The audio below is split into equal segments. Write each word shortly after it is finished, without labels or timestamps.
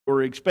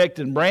We're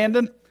expecting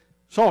Brandon.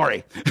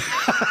 Sorry.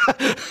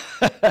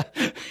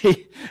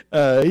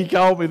 He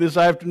called me this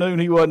afternoon.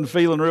 He wasn't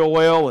feeling real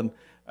well, and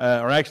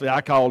or actually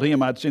I called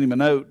him. I'd sent him a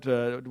note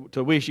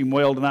to wish him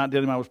well tonight,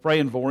 tell him I was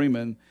praying for him,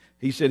 and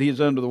he said he was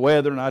under the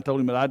weather, and I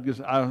told him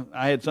that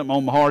I had something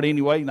on my heart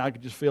anyway, and I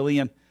could just fill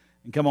in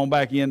and come on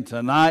back in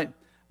tonight.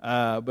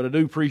 But I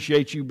do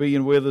appreciate you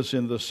being with us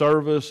in the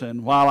service,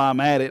 and while I'm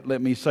at it,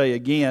 let me say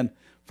again,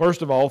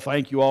 first of all,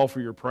 thank you all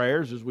for your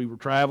prayers as we were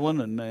traveling,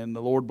 and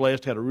the Lord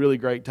blessed, had a really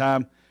great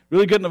time.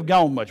 Really couldn't have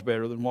gone much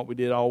better than what we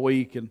did all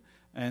week, and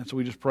so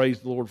we just praise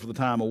the Lord for the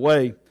time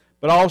away.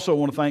 But I also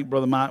want to thank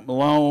Brother Mike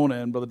Malone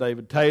and Brother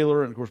David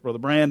Taylor and, of course, Brother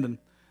Brandon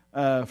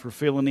for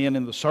filling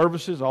in the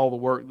services, all the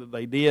work that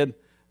they did,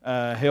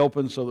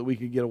 helping so that we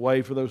could get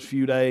away for those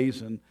few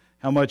days, and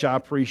how much I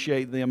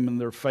appreciate them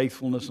and their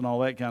faithfulness and all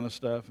that kind of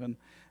stuff.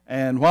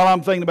 And while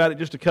I'm thinking about it,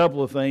 just a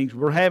couple of things.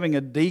 We're having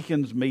a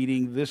deacons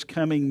meeting this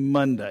coming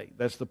Monday.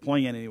 That's the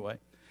plan anyway.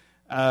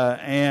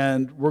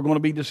 And we're going to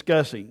be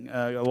discussing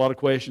a lot of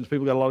questions.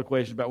 People got a lot of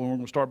questions about when we're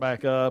going to start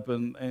back up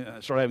and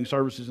start having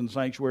services in the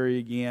sanctuary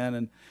again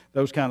and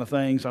those kind of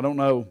things. I don't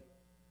know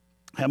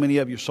how many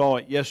of you saw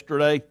it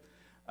yesterday.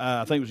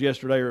 I think it was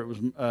yesterday or it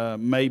was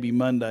maybe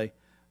Monday.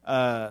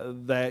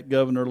 That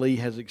Governor Lee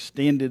has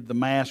extended the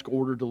mask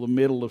order till the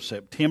middle of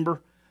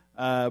September.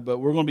 But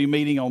we're going to be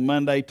meeting on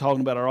Monday, talking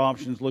about our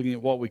options, looking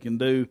at what we can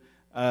do,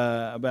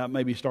 about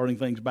maybe starting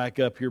things back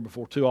up here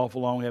before too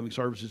awful long, having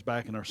services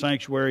back in our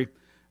sanctuary.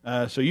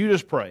 So you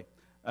just pray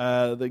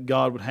that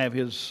God would have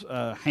His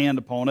hand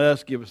upon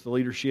us, give us the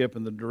leadership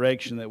and the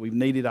direction that we've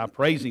needed. I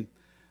praise Him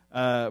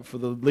for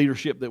the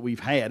leadership that we've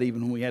had,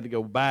 even when we had to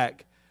go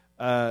back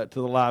to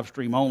the live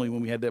stream only,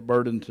 when we had that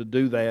burden to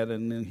do that,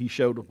 and then He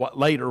showed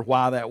later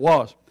why that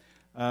was.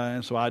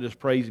 And so I just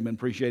praise Him and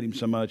appreciate Him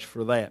so much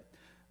for that.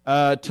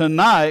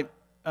 Tonight,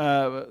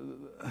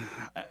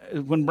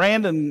 when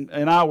Brandon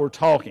and I were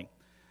talking,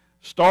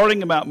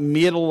 starting about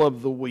middle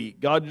of the week,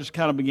 God just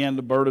kind of began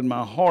to burden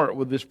my heart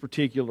with this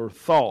particular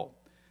thought.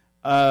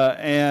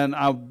 And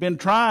I've been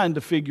trying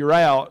to figure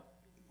out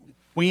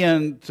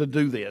when to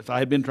do this. I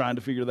had been trying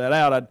to figure that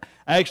out. I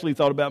actually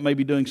thought about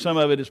maybe doing some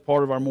of it as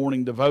part of our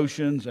morning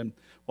devotions. And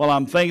while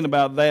I'm thinking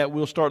about that,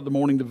 we'll start the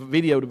morning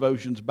video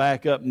devotions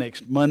back up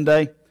next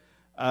Monday.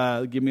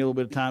 Give me a little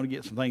bit of time to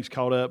get some things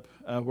caught up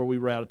where we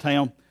were out of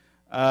town.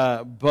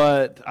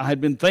 But I had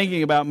been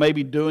thinking about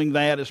maybe doing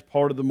that as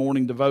part of the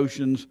morning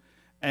devotions,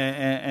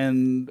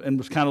 and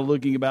was kind of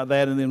looking about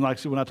that. And then, like I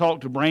said, when I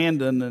talked to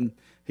Brandon, and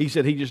he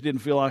said he just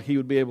didn't feel like he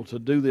would be able to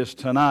do this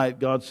tonight,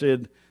 God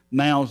said,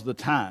 now's the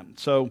time.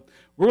 So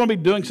we're going to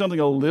be doing something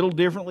a little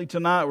differently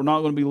tonight. We're not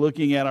going to be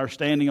looking at our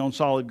Standing on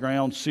Solid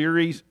Ground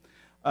series.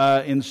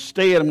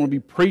 Instead, I'm going to be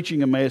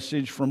preaching a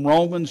message from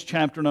Romans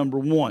chapter number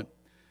 1.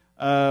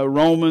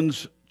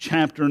 Romans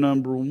chapter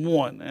number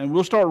 1. And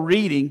we'll start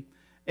reading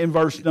in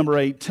verse number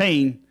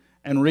 18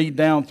 and read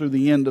down through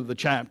the end of the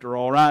chapter,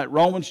 all right?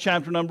 Romans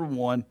chapter number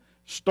 1,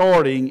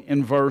 starting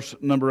in verse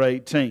number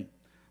 18.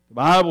 The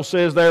Bible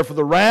says, "Therefore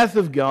the wrath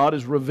of God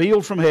is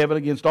revealed from heaven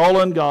against all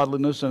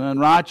ungodliness and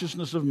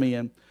unrighteousness of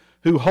men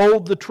who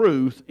hold the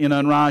truth in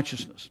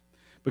unrighteousness.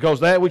 Because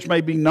that which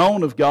may be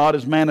known of God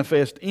is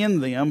manifest in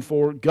them,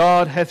 for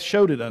God hath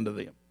showed it unto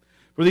them.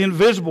 For the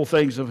invisible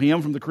things of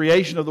Him from the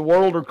creation of the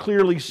world are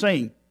clearly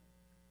seen,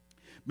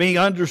 being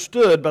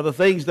understood by the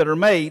things that are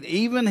made,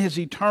 even His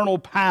eternal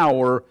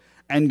power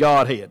and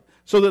Godhead,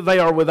 so that they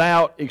are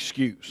without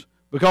excuse.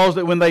 Because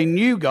that when they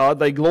knew God,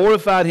 they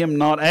glorified Him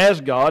not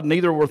as God,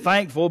 neither were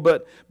thankful,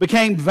 but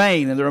became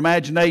vain in their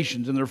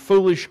imaginations, and their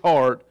foolish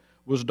heart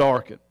was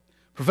darkened.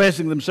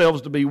 Professing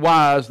themselves to be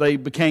wise, they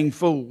became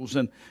fools,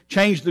 and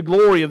changed the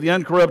glory of the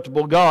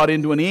uncorruptible God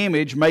into an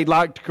image made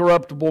like to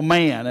corruptible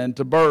man, and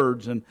to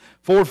birds, and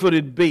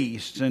four-footed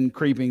beasts, and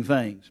creeping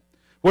things.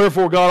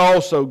 Wherefore God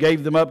also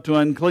gave them up to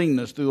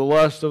uncleanness through the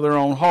lust of their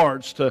own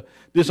hearts, to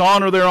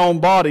dishonor their own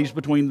bodies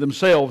between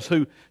themselves,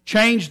 who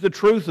changed the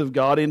truth of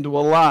God into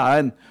a lie,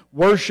 and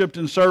worshipped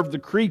and served the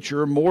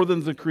creature more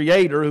than the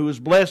Creator, who is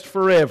blessed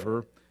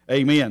forever.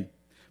 Amen.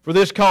 For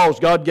this cause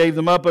God gave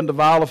them up unto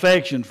vile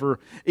affection, for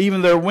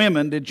even their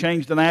women did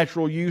change the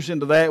natural use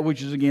into that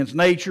which is against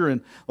nature,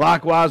 and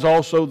likewise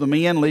also the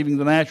men, leaving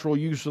the natural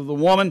use of the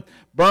woman,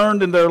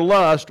 burned in their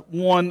lust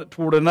one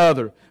toward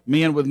another,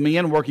 men with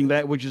men, working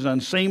that which is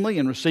unseemly,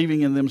 and receiving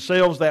in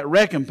themselves that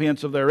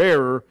recompense of their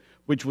error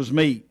which was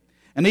meet.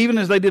 And even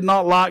as they did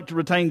not like to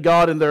retain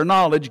God in their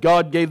knowledge,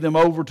 God gave them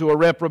over to a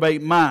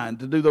reprobate mind,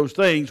 to do those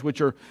things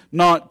which are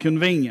not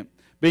convenient,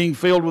 being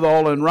filled with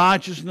all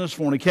unrighteousness,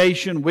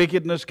 fornication,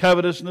 wickedness,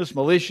 covetousness,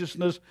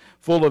 maliciousness,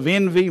 full of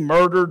envy,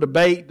 murder,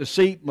 debate,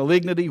 deceit,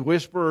 malignity,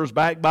 whisperers,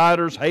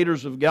 backbiters,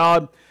 haters of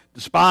God,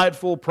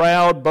 despiteful,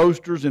 proud,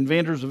 boasters,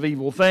 inventors of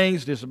evil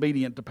things,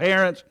 disobedient to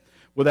parents,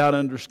 without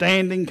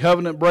understanding,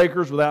 covenant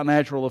breakers, without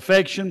natural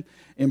affection,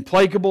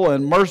 implacable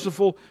and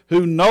merciful,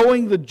 who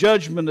knowing the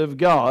judgment of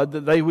God,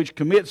 that they which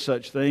commit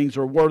such things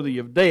are worthy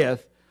of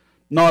death,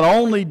 not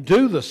only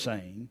do the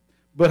same,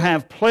 but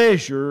have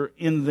pleasure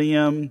in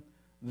them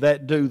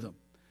that do them."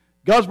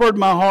 God's burdened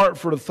my heart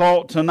for the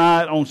thought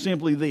tonight on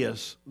simply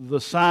this,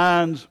 the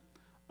signs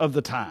of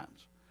the times.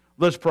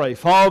 Let's pray.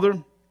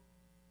 Father,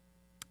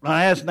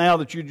 I ask now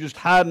that you just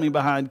hide me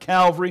behind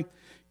Calvary,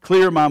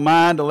 clear my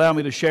mind, allow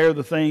me to share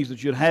the things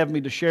that you'd have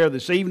me to share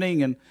this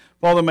evening, and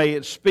Father, may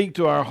it speak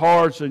to our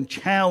hearts and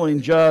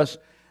challenge us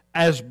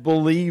as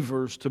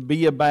believers to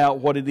be about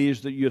what it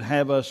is that you'd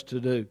have us to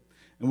do.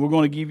 And we're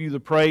going to give you the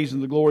praise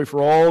and the glory for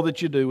all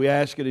that you do. We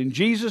ask it in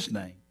Jesus'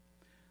 name.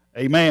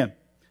 Amen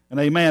and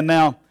amen.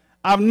 Now,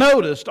 I've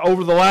noticed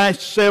over the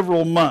last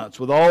several months,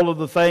 with all of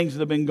the things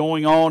that have been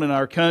going on in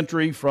our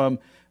country, from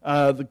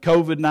the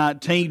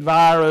COVID-19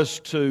 virus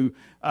to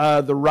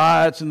the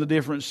riots in the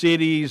different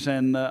cities,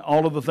 and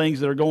all of the things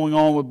that are going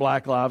on with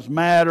Black Lives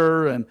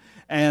Matter, and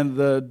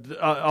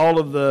all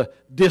of the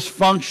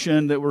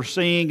dysfunction that we're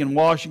seeing in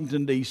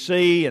Washington,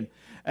 D.C.,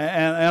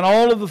 and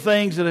all of the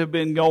things that have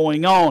been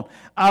going on.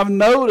 I've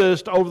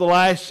noticed over the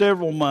last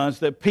several months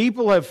that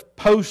people have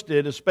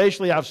posted,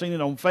 especially I've seen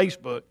it on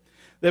Facebook,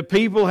 that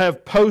people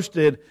have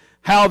posted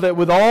how that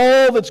with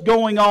all that's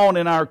going on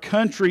in our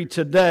country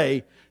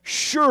today,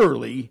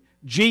 surely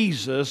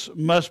Jesus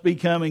must be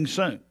coming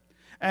soon.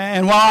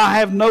 And while I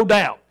have no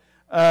doubt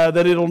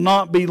that it'll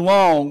not be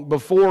long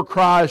before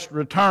Christ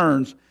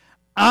returns,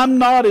 I'm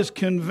not as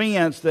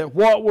convinced that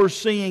what we're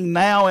seeing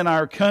now in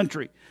our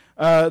country,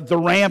 the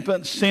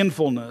rampant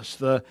sinfulness,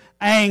 the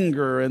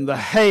anger and the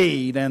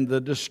hate and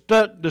the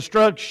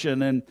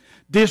destruction and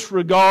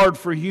disregard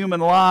for human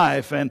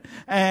life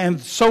and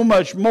so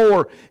much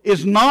more,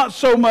 is not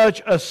so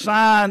much a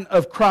sign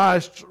of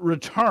Christ's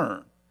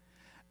return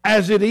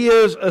as it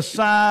is a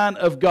sign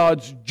of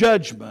God's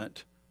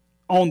judgment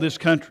on this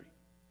country.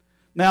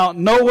 Now,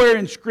 nowhere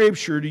in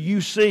Scripture do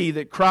you see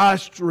that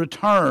Christ's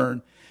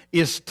return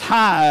is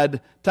tied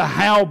to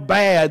how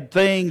bad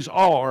things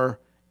are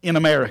in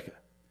America.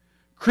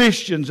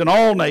 Christians in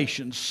all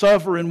nations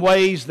suffer in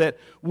ways that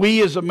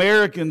we as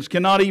Americans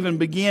cannot even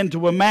begin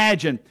to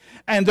imagine.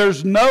 And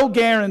there's no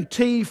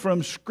guarantee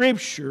from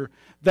Scripture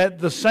that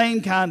the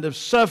same kind of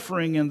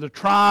suffering and the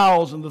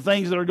trials and the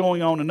things that are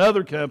going on in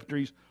other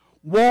countries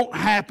won't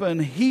happen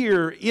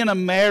here in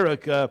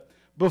America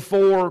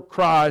before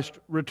Christ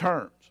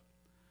returns.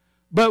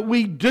 But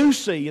we do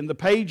see in the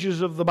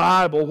pages of the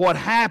Bible what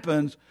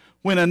happens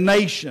when a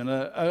nation,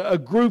 a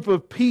group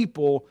of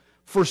people,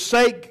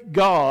 forsake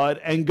God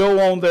and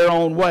go on their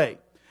own way.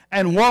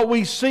 And what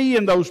we see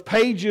in those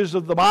pages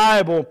of the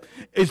Bible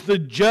is the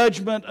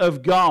judgment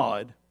of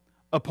God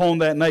upon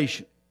that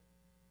nation.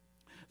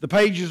 The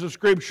pages of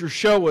Scripture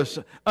show us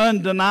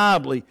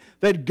undeniably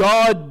that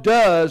God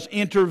does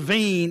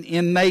intervene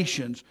in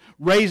nations,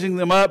 raising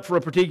them up for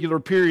a particular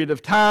period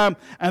of time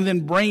and then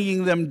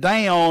bringing them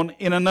down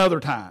in another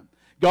time.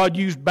 God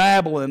used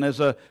Babylon as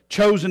a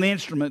chosen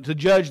instrument to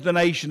judge the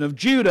nation of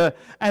Judah,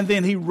 and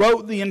then He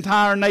wrote the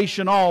entire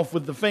nation off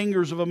with the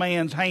fingers of a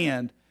man's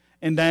hand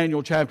in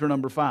Daniel chapter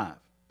number 5.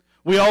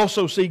 We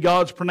also see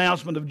God's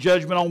pronouncement of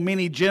judgment on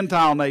many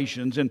Gentile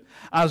nations in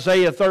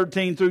Isaiah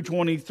 13 through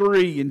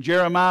 23, and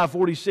Jeremiah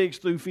 46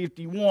 through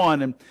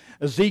 51, and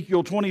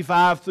Ezekiel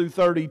 25 through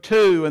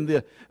 32, and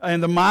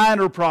the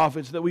minor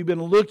prophets that we've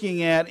been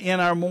looking at in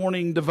our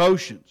morning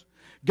devotions.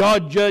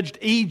 God judged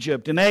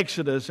Egypt in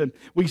Exodus, and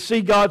we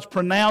see God's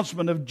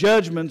pronouncement of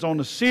judgments on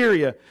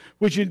Assyria,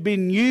 which had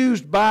been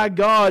used by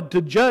God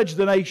to judge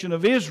the nation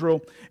of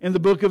Israel in the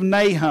book of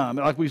Nahum.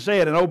 Like we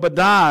said, and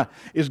Obadiah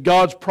is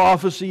God's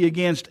prophecy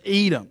against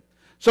Edom.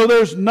 So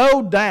there's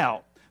no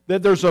doubt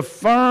that there's a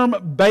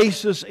firm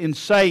basis in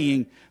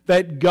saying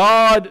that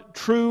God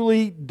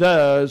truly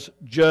does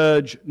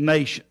judge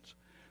nations.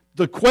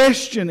 The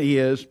question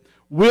is,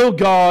 will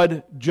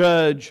God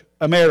judge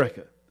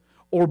America?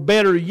 Or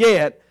better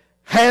yet,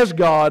 has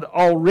God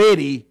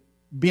already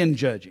been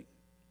judging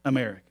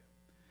America?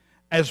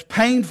 As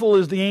painful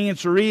as the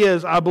answer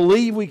is, I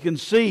believe we can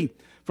see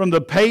from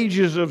the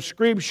pages of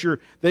Scripture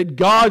that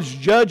God's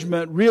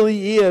judgment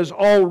really is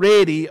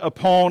already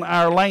upon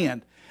our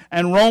land.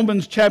 And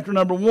Romans chapter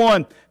number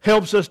 1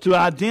 helps us to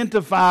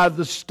identify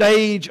the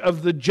stage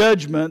of the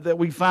judgment that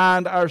we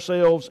find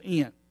ourselves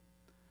in.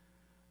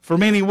 For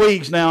many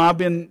weeks now, I've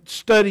been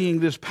studying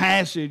this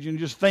passage and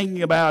just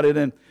thinking about it,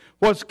 and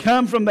what's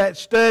come from that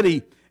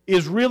study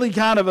is really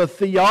kind of a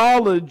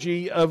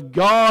theology of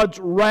God's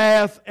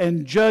wrath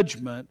and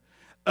judgment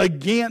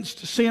against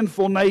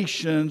sinful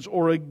nations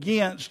or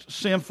against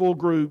sinful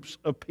groups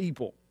of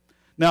people.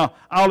 Now,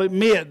 I'll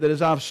admit that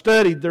as I've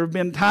studied, there have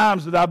been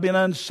times that I've been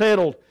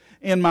unsettled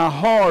in my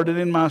heart and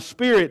in my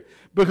spirit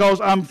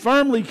because I'm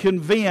firmly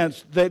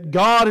convinced that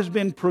God has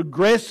been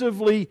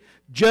progressively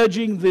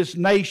judging this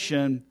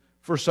nation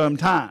for some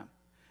time.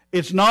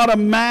 It's not a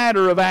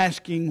matter of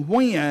asking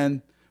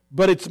when,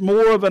 but it's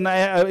more of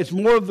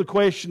the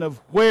question of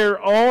where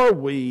are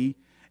we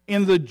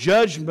in the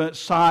judgment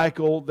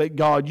cycle that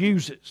God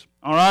uses.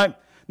 All right?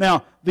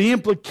 Now, the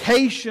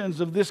implications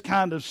of this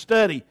kind of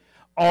study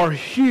are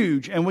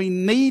huge, and we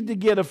need to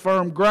get a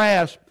firm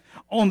grasp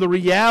on the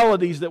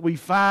realities that we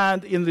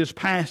find in this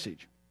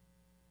passage.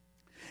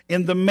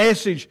 In the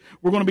message,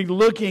 we're going to be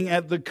looking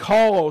at the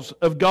cause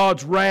of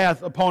God's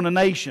wrath upon a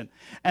nation.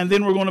 And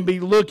then we're going to be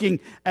looking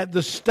at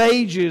the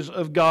stages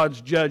of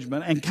God's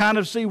judgment and kind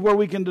of see where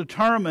we can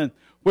determine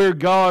where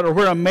God or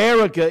where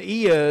America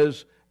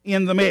is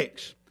in the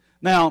mix.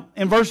 Now,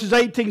 in verses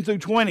 18 through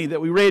 20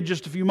 that we read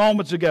just a few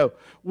moments ago,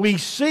 we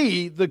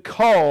see the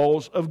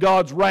cause of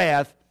God's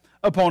wrath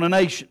upon a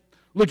nation.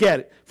 Look at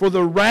it. For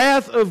the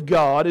wrath of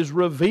God is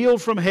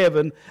revealed from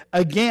heaven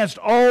against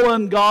all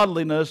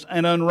ungodliness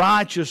and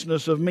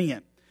unrighteousness of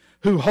men,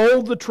 who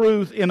hold the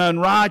truth in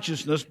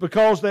unrighteousness,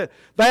 because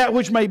that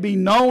which may be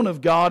known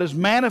of God is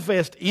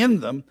manifest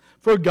in them,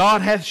 for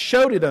God hath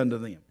showed it unto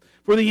them.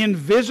 For the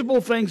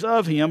invisible things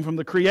of Him from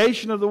the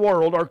creation of the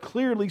world are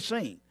clearly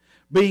seen,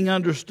 being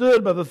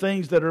understood by the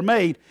things that are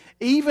made,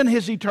 even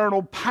His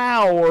eternal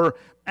power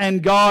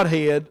and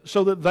Godhead,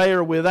 so that they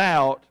are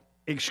without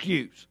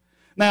excuse.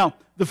 Now,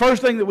 the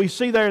first thing that we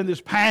see there in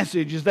this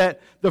passage is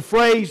that the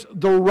phrase,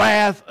 the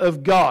wrath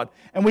of God.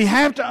 And we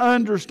have to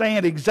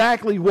understand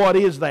exactly what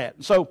is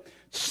that. So,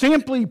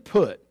 simply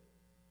put,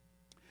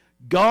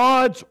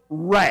 God's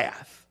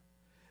wrath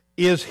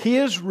is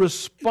His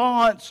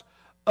response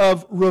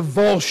of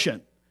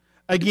revulsion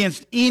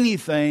against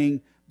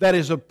anything that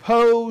is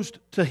opposed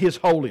to His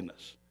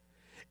holiness.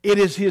 It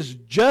is His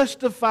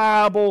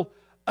justifiable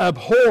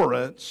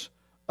abhorrence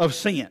of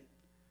sin.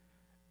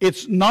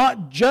 It's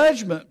not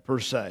judgment per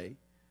se.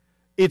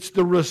 It's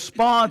the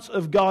response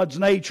of God's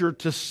nature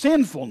to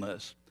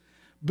sinfulness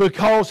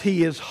because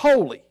He is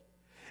holy.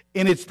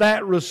 And it's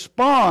that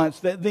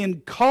response that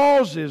then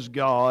causes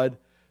God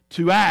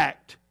to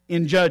act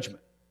in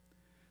judgment.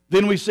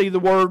 Then we see the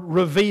word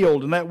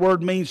revealed, and that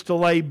word means to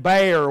lay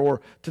bare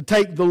or to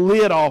take the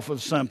lid off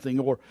of something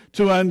or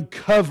to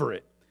uncover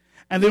it.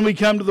 And then we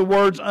come to the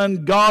words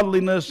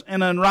ungodliness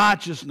and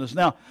unrighteousness.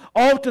 Now,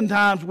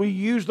 oftentimes we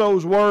use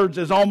those words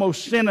as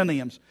almost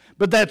synonyms,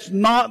 but that's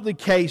not the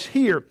case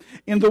here.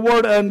 In the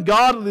word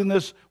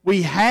ungodliness,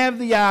 we have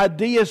the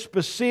idea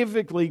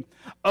specifically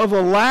of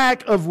a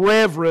lack of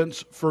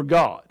reverence for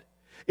God.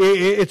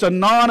 It's a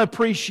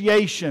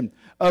non-appreciation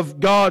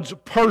of God's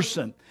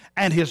person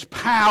and His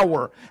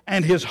power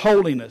and His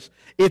holiness.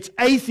 It's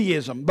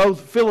atheism, both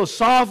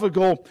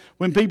philosophical,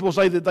 when people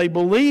say that they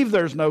believe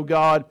there's no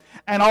God,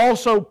 and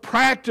also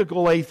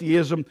practical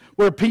atheism,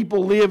 where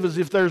people live as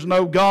if there's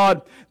no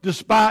God,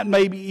 despite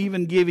maybe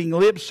even giving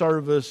lip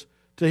service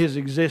to His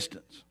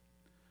existence.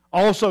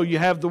 Also, you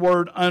have the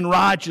word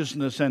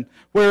unrighteousness, and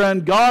where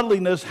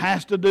ungodliness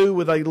has to do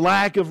with a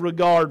lack of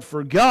regard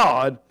for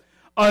God,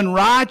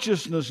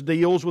 unrighteousness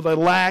deals with a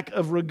lack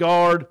of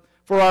regard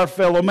for our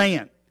fellow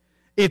man.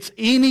 It's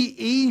any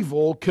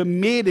evil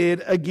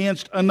committed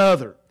against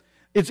another.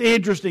 It's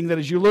interesting that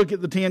as you look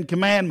at the Ten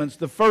Commandments,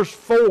 the first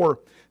four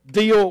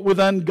deal with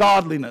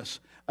ungodliness,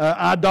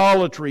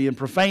 idolatry and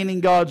profaning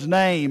God's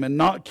name and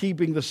not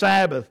keeping the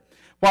Sabbath,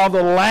 while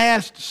the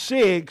last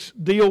six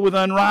deal with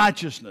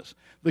unrighteousness,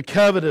 the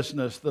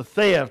covetousness, the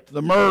theft,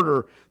 the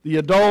murder, the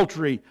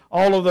adultery,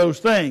 all of those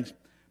things.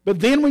 But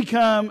then we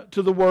come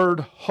to the word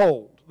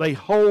hold. They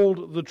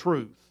hold the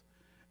truth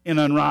in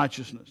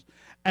unrighteousness.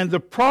 And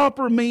the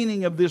proper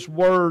meaning of this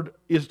word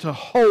is to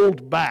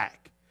hold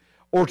back,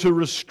 or to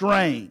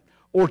restrain,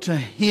 or to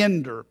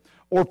hinder,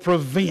 or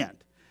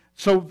prevent.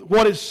 So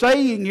what it's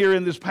saying here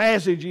in this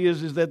passage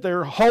is that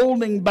they're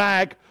holding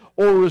back,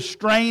 or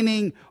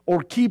restraining,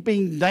 or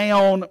keeping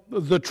down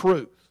the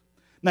truth.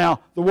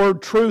 Now, the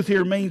word truth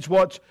here means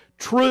what's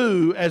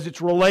true as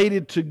it's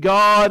related to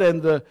God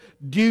and the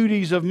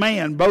duties of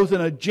man, both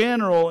in a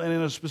general and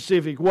in a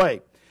specific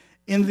way.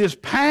 In this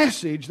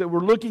passage that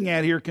we're looking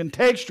at here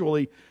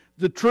contextually,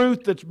 the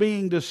truth that's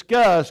being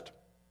discussed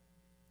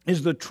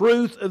is the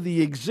truth of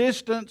the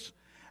existence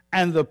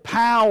and the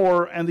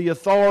power and the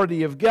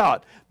authority of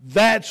God.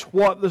 That's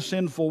what the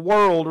sinful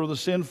world or the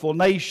sinful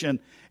nation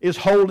is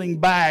holding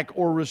back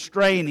or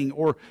restraining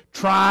or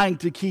trying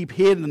to keep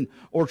hidden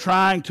or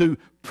trying to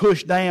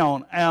push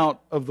down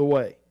out of the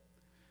way.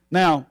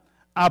 Now,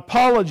 I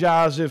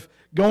apologize if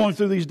going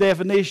through these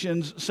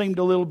definitions seemed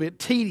a little bit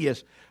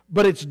tedious,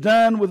 but it's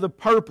done with a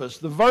purpose.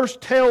 The verse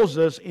tells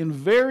us in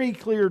very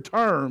clear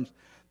terms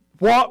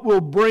what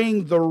will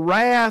bring the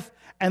wrath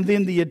and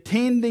then the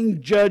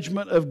attending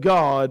judgment of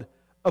God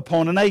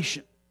upon a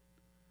nation.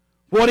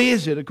 What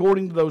is it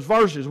according to those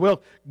verses?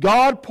 Well,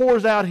 God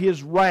pours out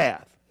His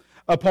wrath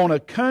upon a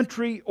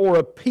country or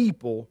a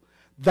people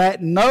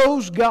that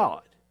knows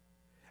God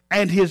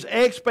and His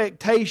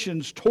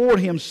expectations toward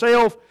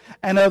Himself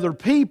and other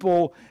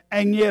people,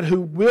 and yet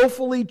who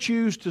willfully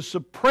choose to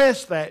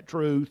suppress that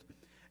truth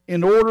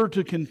in order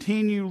to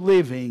continue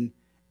living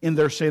in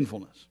their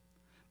sinfulness.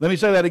 Let me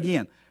say that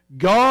again.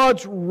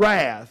 God's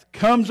wrath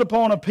comes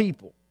upon a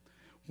people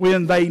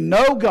when they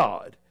know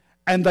God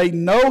and they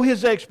know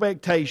His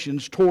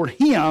expectations toward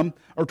Him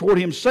or toward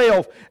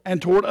Himself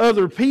and toward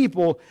other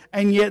people,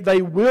 and yet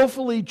they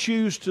willfully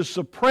choose to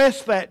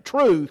suppress that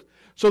truth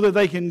so that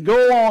they can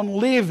go on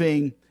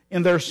living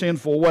in their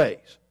sinful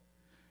ways.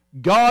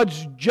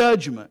 God's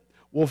judgment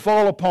will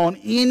fall upon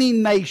any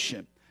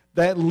nation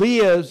that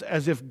lives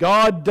as if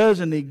God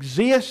doesn't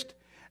exist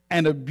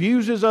and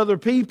abuses other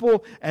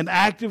people and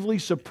actively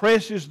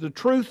suppresses the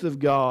truth of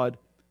God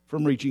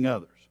from reaching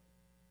others.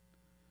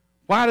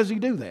 Why does he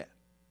do that?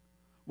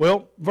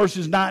 Well,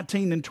 verses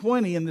 19 and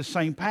 20 in this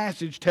same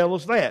passage tell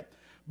us that.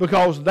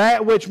 Because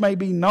that which may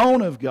be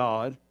known of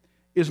God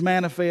is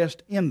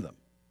manifest in them.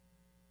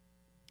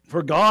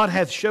 For God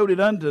hath showed it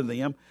unto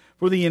them,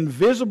 for the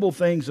invisible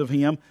things of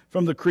Him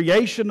from the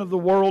creation of the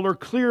world are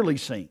clearly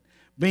seen,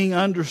 being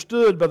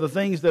understood by the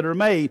things that are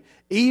made,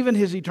 even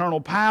His eternal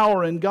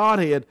power and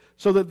Godhead,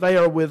 so that they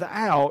are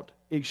without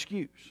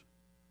excuse.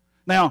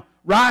 Now,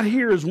 right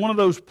here is one of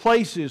those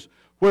places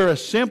where a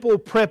simple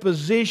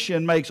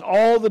preposition makes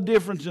all the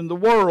difference in the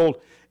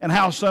world in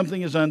how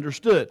something is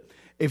understood.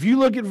 If you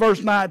look at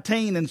verse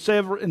 19 in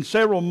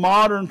several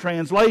modern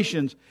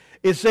translations,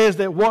 it says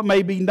that what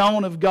may be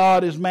known of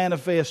God is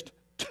manifest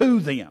to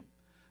them,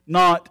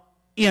 not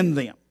in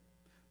them.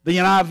 The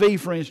NIV,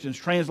 for instance,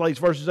 translates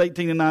verses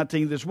 18 and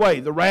 19 this way: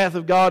 the wrath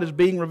of God is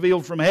being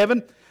revealed from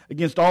heaven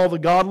against all the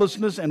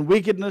godlessness and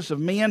wickedness of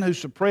men who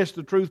suppress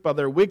the truth by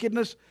their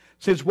wickedness,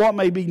 since what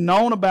may be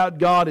known about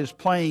God is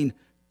plain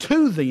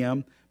to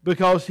them,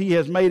 because He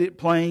has made it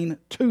plain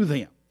to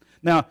them.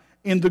 Now,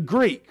 in the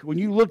Greek, when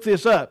you look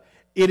this up,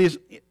 it is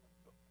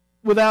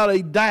without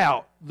a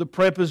doubt the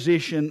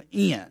preposition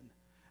in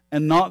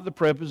and not the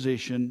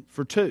preposition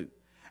for to.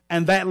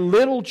 And that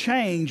little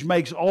change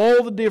makes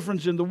all the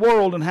difference in the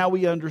world in how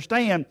we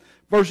understand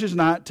verses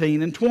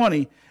 19 and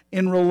 20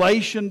 in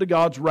relation to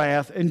God's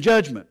wrath and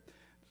judgment.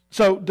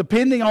 So,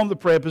 depending on the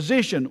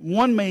preposition,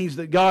 one means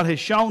that God has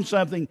shown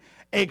something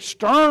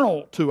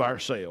external to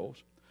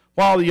ourselves,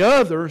 while the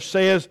other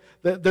says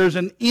that there's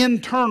an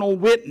internal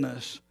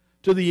witness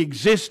to the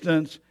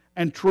existence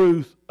and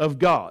truth of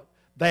God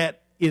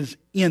that is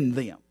in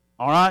them.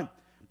 All right?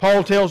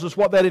 Paul tells us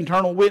what that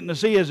internal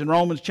witness is in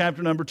Romans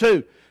chapter number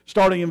 2,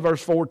 starting in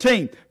verse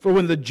 14. For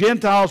when the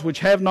Gentiles which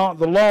have not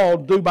the law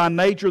do by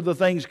nature the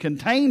things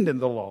contained in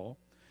the law,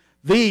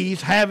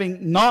 these,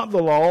 having not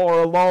the law,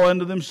 are a law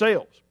unto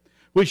themselves,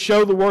 which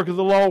show the work of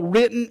the law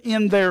written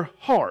in their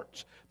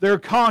hearts, their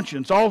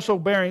conscience also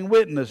bearing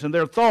witness, and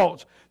their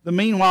thoughts, the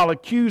meanwhile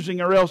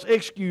accusing or else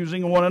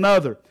excusing one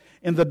another,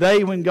 in the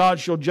day when God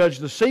shall judge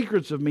the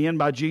secrets of men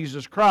by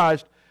Jesus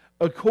Christ,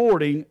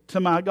 according to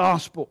my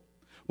gospel.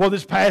 What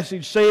this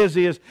passage says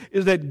is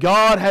that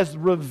God has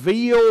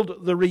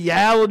revealed the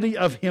reality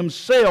of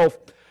Himself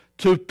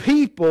to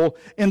people,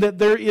 and that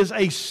there is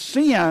a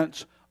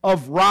sense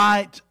of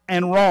right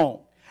and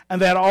wrong.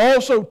 And that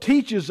also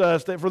teaches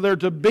us that for there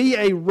to be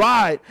a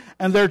right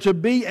and there to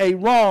be a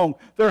wrong,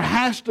 there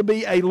has to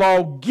be a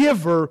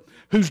lawgiver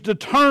who's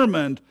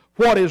determined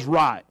what is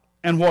right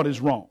and what is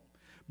wrong.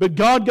 But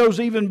God goes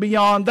even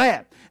beyond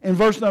that. In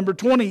verse number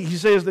 20, He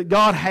says that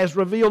God has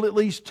revealed at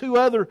least two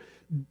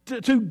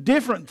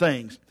different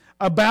things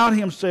about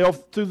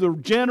Himself through the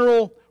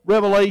general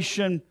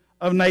revelation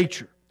of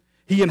nature.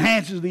 He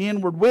enhances the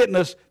inward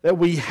witness that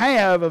we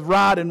have of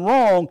right and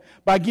wrong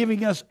by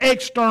giving us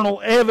external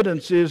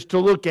evidences to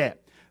look at.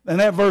 And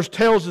that verse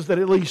tells us that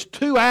at least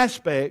two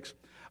aspects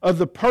of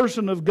the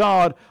person of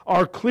God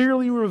are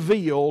clearly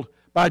revealed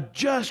by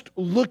just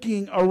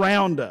looking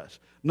around us.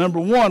 Number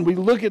one, we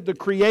look at the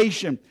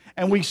creation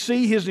and we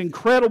see His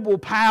incredible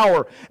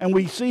power and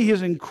we see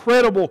His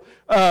incredible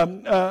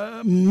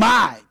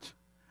might.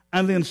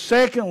 And then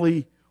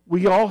secondly,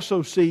 we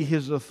also see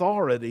His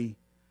authority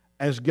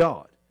as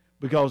God.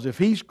 Because if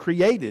He's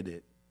created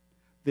it,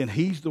 then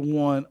He's the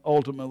one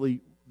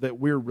ultimately that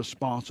we're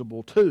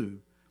responsible to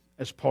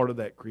as part of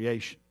that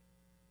creation.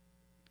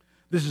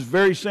 This is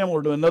very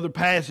similar to another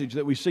passage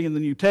that we see in the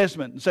New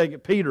Testament in 2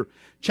 Peter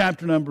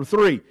chapter number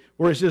 3,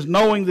 where it says,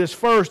 knowing this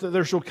first, that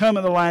there shall come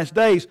in the last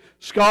days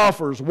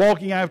scoffers,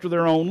 walking after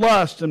their own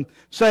lusts, and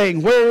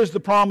saying, where is the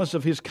promise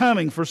of His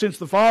coming? For since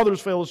the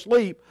fathers fell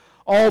asleep,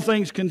 all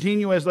things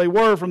continue as they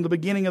were from the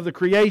beginning of the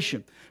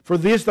creation. For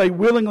this they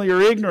willingly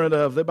are ignorant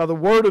of, that by the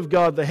word of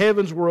God the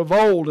heavens were of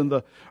old, and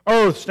the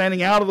earth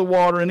standing out of the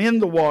water and in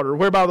the water,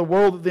 whereby the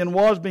world that then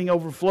was being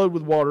overflowed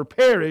with water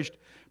perished.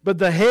 But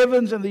the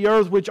heavens and the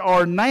earth which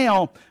are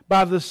now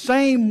by the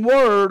same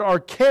word are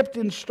kept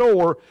in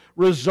store,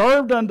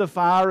 reserved unto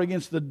fire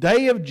against the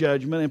day of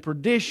judgment and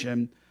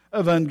perdition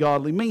of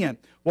ungodly men.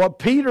 What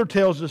Peter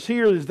tells us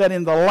here is that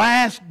in the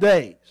last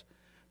days,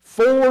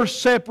 4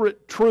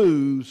 separate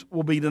truths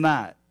will be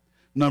denied.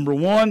 Number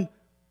 1,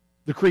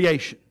 the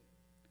creation.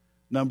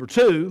 Number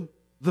 2,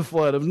 the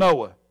flood of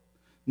Noah.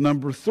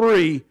 Number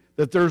 3,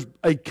 that there's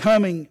a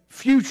coming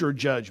future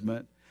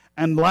judgment.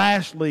 And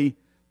lastly,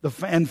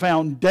 and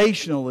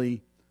foundationally,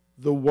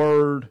 the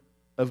Word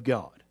of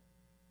God.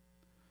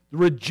 The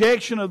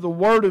rejection of the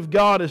Word of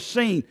God is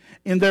seen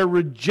in their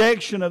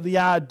rejection of the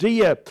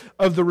idea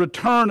of the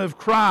return of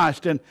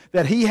Christ and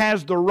that He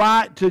has the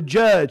right to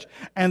judge.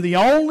 And the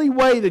only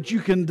way that you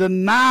can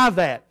deny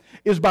that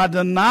is by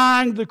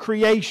denying the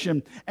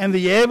creation and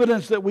the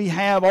evidence that we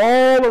have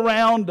all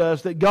around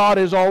us that God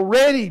has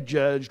already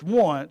judged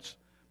once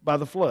by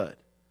the flood.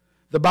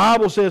 The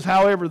Bible says,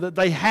 however, that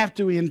they have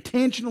to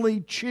intentionally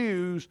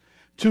choose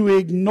to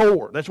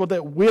ignore. That's what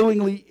that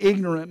willingly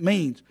ignorant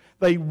means.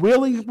 They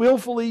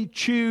willfully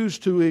choose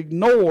to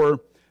ignore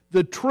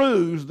the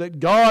truths that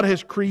God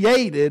has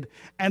created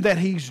and that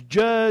He's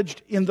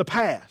judged in the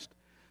past.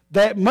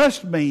 That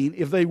must mean,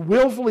 if they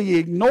willfully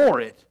ignore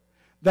it,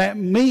 that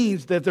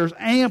means that there's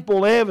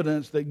ample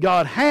evidence that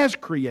God has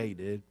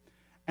created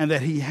and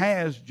that He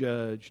has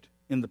judged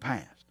in the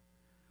past.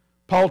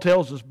 Paul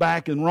tells us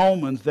back in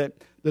Romans that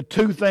the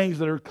two things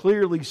that are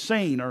clearly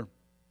seen are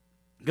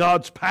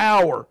God's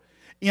power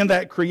in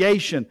that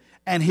creation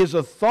and His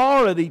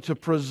authority to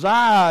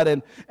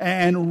preside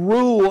and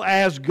rule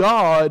as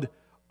God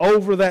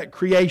over that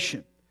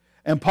creation.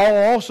 And Paul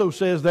also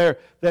says there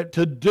that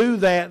to do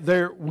that,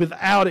 they're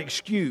without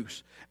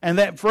excuse. And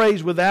that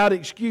phrase, without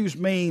excuse,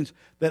 means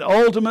that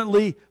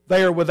ultimately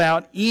they are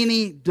without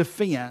any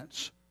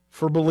defense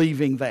for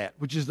believing that,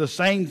 which is the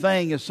same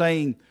thing as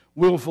saying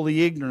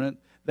willfully ignorant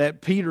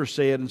that Peter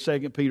said in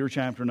 2 Peter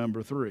chapter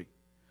number 3.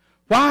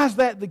 Why is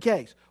that the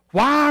case?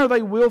 Why are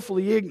they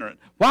willfully ignorant?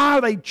 Why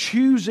are they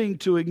choosing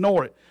to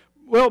ignore it?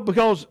 Well,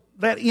 because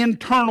that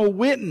internal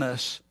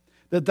witness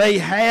that they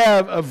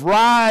have of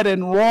right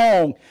and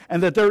wrong,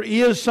 and that there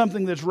is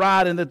something that's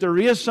right and that there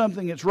is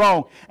something that's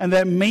wrong, and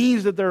that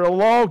means that they're a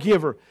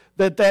lawgiver,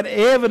 that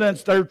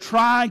evidence, they're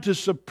trying to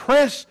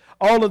suppress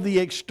all of the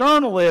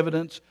external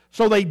evidence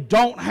so they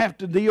don't have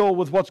to deal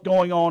with what's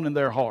going on in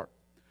their heart.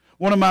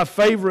 One of my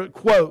favorite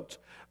quotes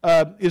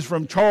is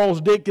from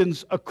Charles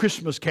Dickens' A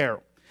Christmas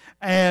Carol.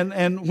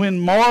 And when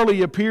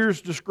Marley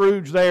appears to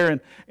Scrooge there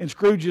in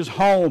Scrooge's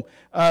home,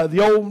 the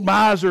old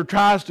miser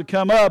tries to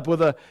come up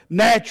with a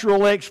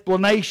natural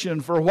explanation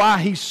for why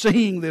he's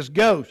seeing this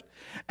ghost.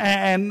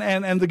 And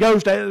the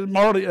ghost,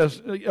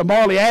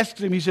 Marley asks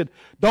him, he said,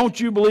 "Don't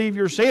you believe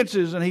your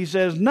senses?" And he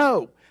says,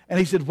 "No." And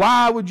he said,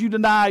 "Why would you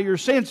deny your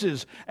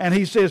senses?" And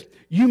he says,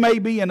 "You may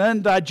be an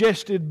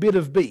undigested bit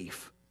of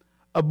beef,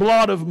 a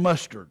blot of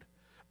mustard,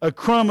 a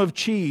crumb of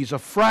cheese, a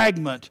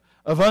fragment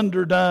of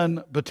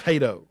underdone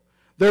potato.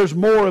 There's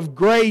more of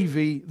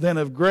gravy than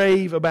of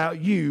grave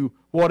about you,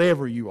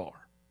 whatever you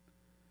are."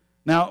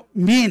 Now,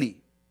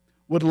 many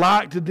would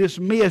like to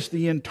dismiss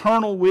the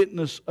internal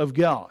witness of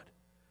God,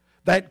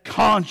 that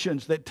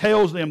conscience that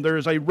tells them there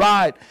is a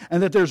right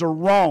and that there's a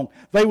wrong.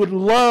 They would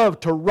love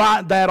to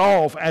write that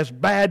off as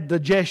bad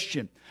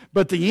digestion.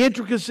 But the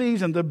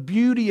intricacies and the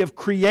beauty of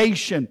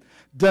creation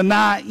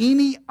deny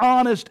any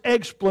honest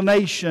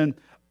explanation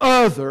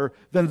other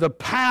than the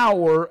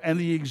power and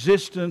the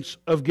existence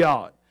of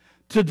God.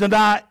 To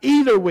deny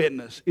either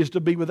witness is to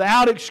be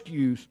without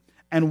excuse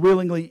and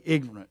willingly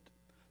ignorant.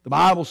 The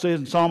Bible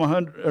says in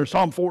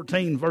Psalm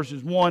 14,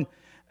 verses 1,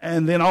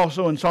 and then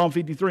also in Psalm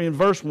 53 and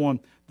verse 1,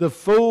 "The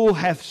fool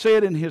hath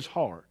said in his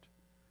heart,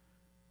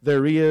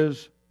 there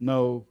is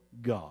no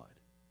God."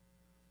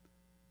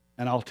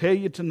 And I'll tell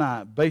you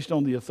tonight, based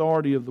on the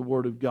authority of the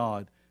Word of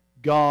God,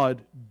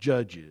 God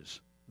judges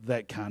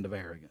that kind of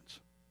arrogance.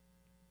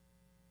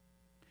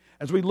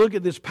 As we look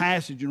at this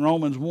passage in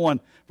Romans 1,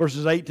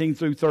 verses 18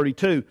 through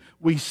 32,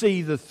 we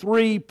see the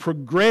three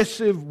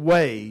progressive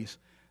ways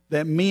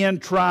that men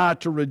try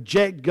to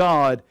reject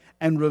God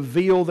and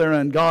reveal their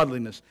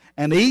ungodliness.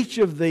 And each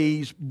of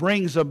these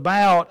brings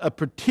about a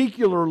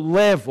particular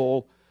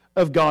level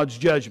of God's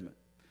judgment.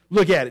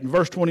 Look at it in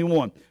verse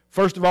 21.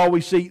 First of all,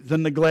 we see the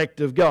neglect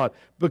of God.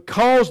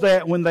 Because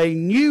that when they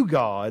knew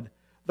God,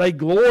 they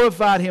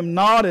glorified Him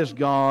not as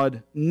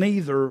God,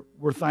 neither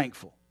were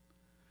thankful.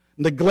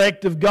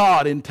 Neglect of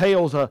God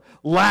entails a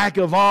lack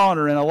of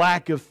honor and a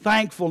lack of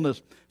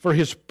thankfulness for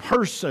His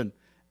person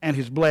and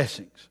His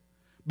blessings.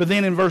 But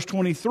then in verse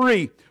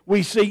 23,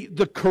 we see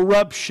the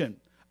corruption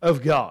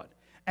of God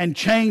and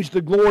change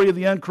the glory of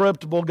the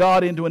uncorruptible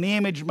God into an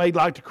image made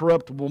like the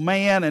corruptible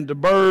man and to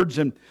birds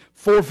and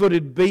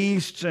four-footed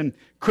beasts and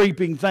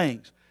creeping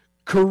things.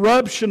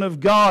 Corruption of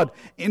God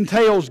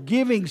entails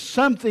giving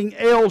something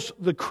else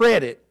the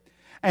credit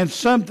and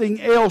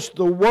something else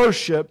the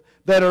worship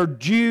that are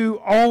due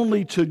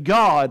only to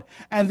God,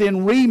 and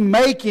then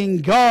remaking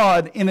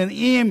God in an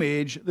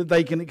image that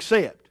they can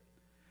accept.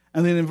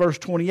 And then in verse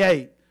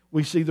 28,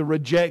 we see the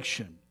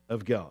rejection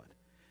of God.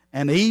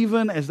 And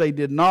even as they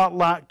did not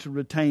like to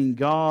retain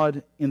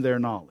God in their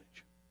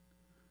knowledge.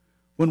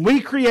 When we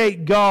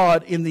create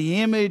God in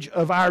the image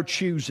of our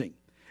choosing,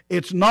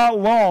 it's not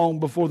long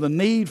before the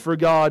need for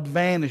God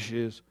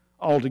vanishes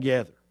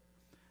altogether.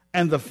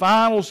 And the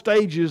final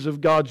stages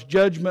of God's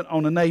judgment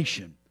on a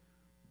nation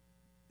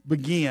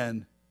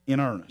begin in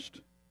earnest.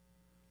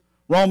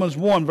 Romans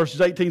 1, verses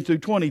 18 through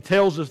 20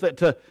 tells us that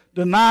to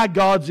deny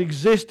God's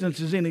existence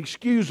is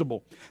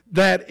inexcusable,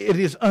 that it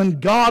is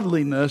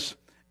ungodliness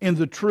in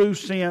the true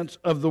sense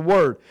of the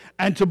word.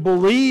 And to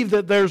believe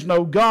that there's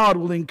no God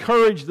will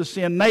encourage the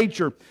sin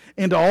nature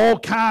into all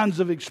kinds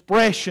of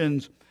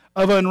expressions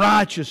of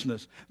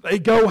unrighteousness. They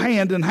go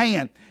hand in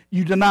hand.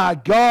 You deny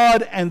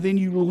God and then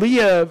you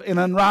live an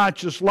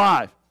unrighteous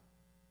life.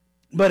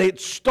 But it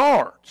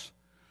starts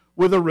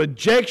with a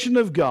rejection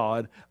of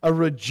God, a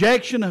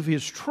rejection of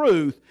His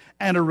truth,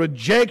 and a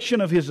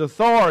rejection of His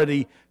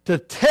authority to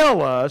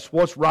tell us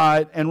what's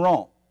right and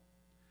wrong.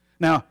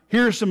 Now,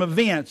 here are some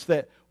events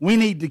that we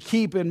need to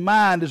keep in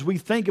mind as we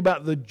think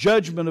about the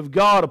judgment of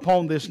God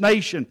upon this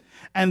nation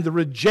and the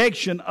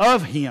rejection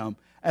of Him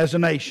as a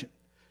nation.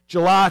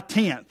 July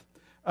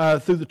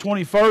 10th through the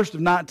 21st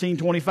of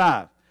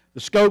 1925, the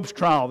Scopes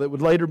trial that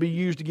would later be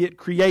used to get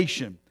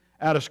creation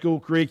out of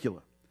school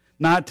curricula.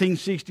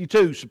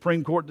 1962,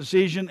 Supreme Court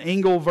decision,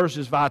 Engel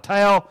versus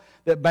Vitale,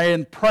 that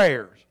banned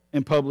prayers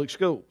in public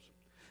schools.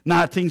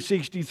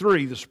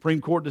 1963, the Supreme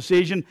Court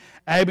decision,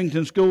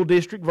 Abington School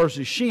District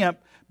versus Shemp,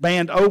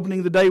 banned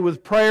opening the day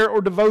with prayer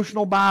or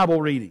devotional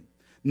Bible reading.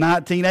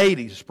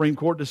 1980, Supreme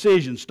Court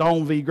decision,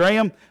 Stone v.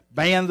 Graham,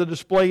 banned the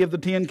display of the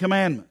Ten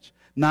Commandments.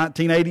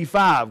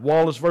 1985,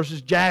 Wallace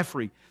versus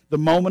Jaffrey, the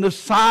moment of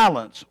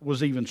silence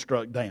was even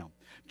struck down.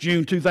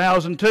 June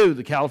 2002,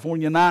 the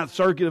California Ninth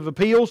Circuit of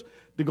Appeals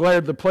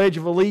declared the Pledge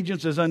of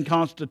Allegiance as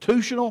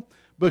unconstitutional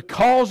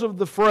because of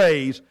the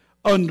phrase,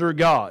 under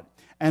God.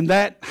 And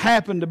that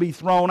happened to be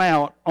thrown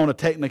out on a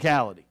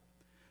technicality.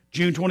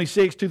 June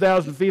 26,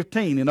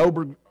 2015, in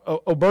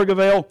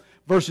Obergefell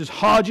versus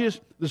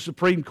Hodges, the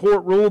Supreme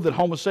Court ruled that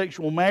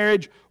homosexual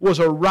marriage was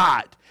a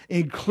right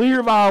in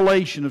clear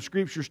violation of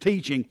Scripture's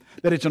teaching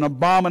that it's an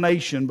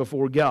abomination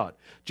before God.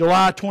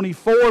 July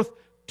 24th,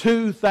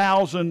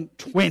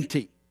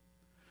 2020,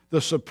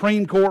 the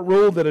Supreme Court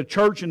ruled that a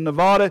church in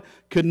Nevada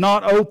could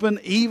not open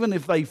even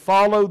if they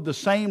followed the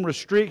same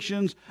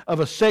restrictions of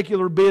a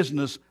secular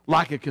business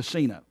like a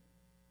casino.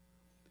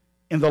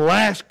 In the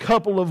last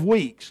couple of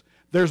weeks,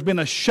 there's been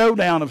a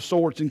showdown of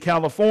sorts in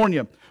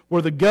California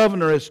where the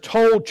governor has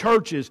told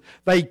churches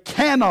they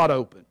cannot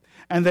open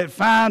and that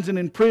fines and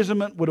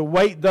imprisonment would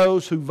await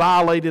those who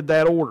violated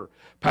that order.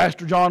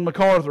 Pastor John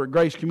MacArthur at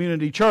Grace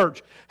Community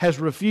Church has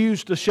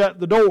refused to shut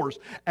the doors,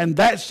 and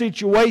that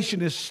situation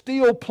is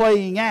still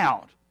playing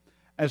out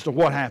as to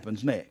what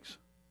happens next.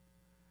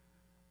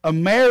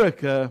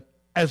 America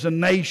as a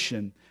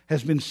nation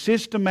has been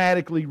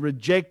systematically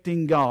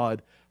rejecting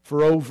God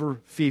for over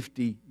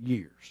 50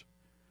 years.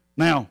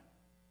 Now,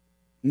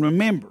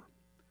 remember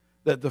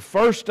that the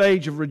first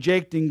stage of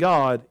rejecting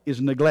God is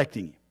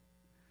neglecting Him.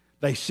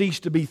 They cease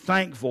to be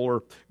thankful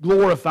or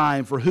glorify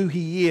Him for who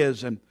He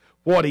is and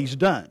what He's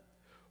done.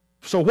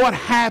 So what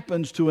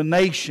happens to a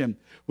nation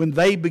when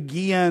they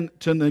begin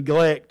to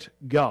neglect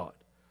God?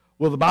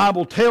 Well, the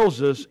Bible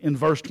tells us in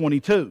verse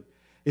 22,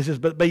 it says,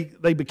 "But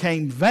they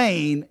became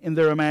vain in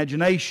their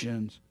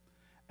imaginations,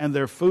 and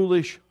their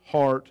foolish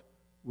heart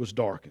was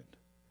darkened."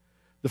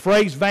 The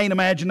phrase vain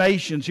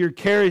imaginations here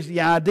carries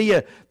the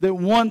idea that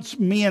once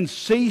men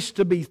cease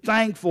to be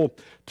thankful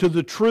to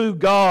the true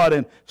God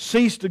and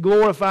cease to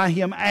glorify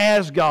Him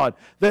as God,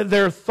 that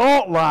their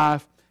thought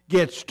life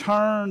gets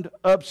turned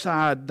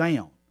upside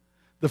down.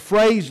 The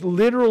phrase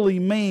literally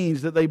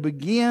means that they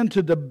begin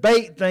to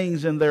debate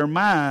things in their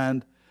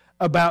mind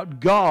about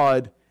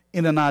God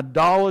in an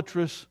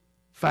idolatrous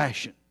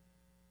fashion.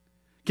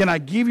 Can I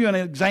give you an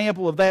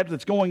example of that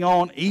that's going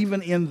on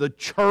even in the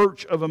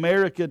Church of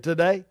America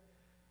today?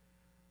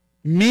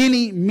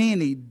 Many,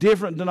 many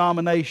different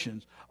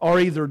denominations are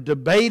either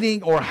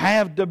debating or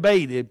have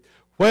debated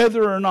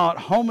whether or not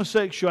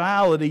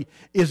homosexuality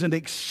is an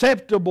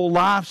acceptable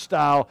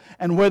lifestyle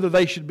and whether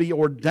they should be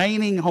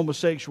ordaining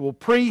homosexual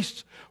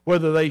priests,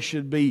 whether they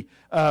should be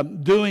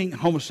doing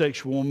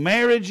homosexual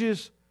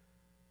marriages,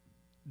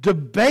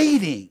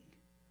 debating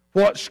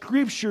what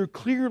Scripture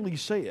clearly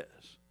says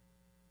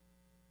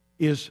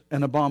is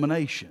an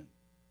abomination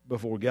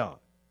before God.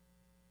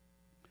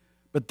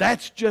 But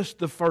that's just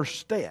the first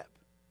step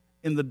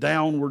in the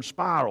downward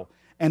spiral.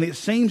 And it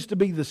seems to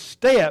be the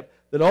step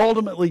that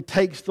ultimately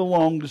takes the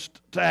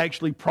longest to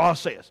actually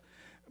process.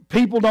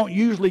 People don't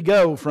usually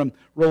go from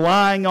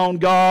relying on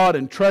God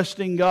and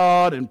trusting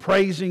God and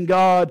praising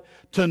God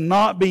to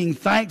not being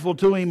thankful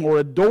to Him or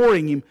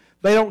adoring Him.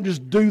 They don't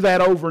just do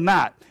that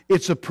overnight.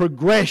 It's a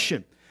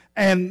progression.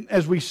 And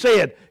as we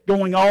said,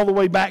 going all the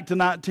way back to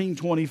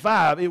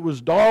 1925, it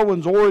was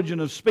Darwin's Origin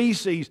of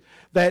Species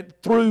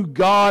that threw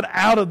God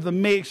out of the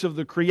mix of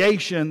the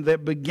creation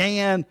that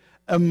began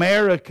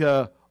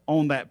America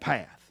on that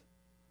path.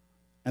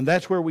 And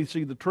that's where we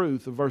see the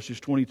truth of verses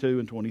 22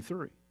 and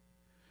 23.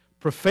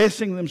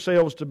 Professing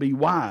themselves to be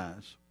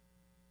wise,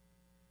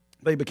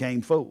 they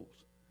became fools,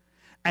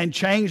 and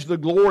changed the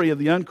glory of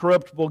the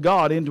uncorruptible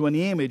God into an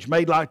image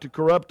made like to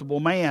corruptible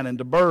man and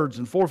to birds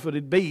and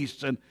four-footed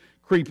beasts and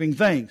creeping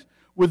things.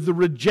 With the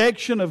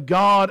rejection of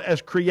God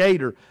as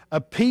Creator, a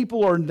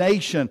people or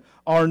nation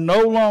are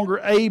no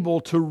longer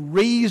able to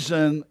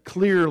reason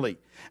clearly.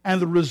 And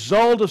the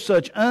result of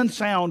such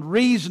unsound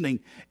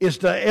reasoning is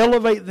to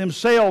elevate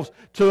themselves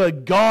to a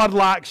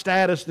godlike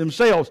status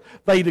themselves.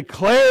 They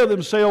declare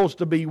themselves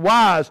to be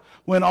wise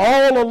when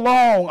all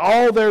along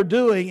all they're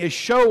doing is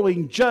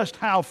showing just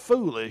how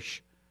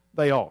foolish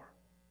they are.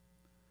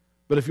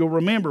 But if you'll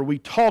remember, we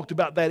talked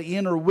about that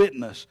inner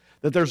witness,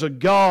 that there's a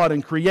God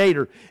and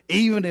Creator,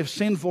 even if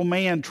sinful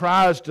man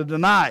tries to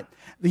deny it.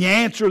 The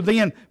answer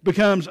then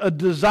becomes a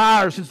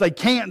desire. Since they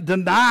can't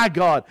deny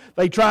God,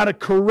 they try to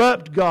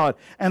corrupt God,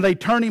 and they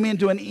turn Him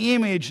into an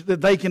image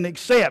that they can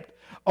accept.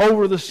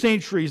 over the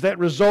centuries that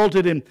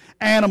resulted in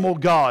animal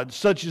gods,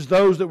 such as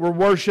those that were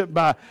worshipped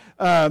by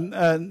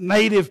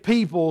native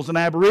peoples and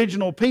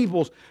aboriginal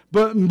peoples.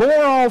 But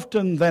more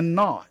often than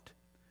not,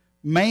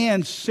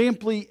 man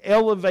simply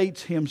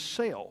elevates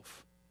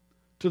himself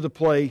to the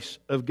place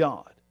of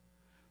God.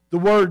 The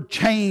word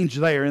change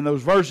there in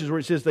those verses where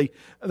it says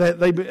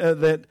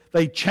that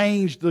they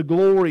changed the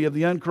glory of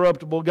the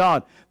uncorruptible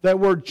God. That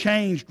word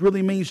changed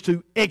really means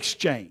to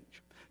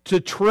exchange, to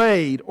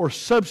trade or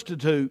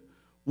substitute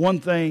one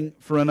thing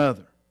for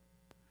another.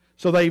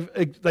 So they've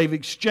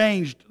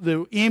exchanged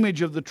the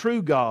image of the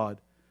true God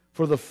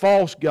for the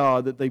false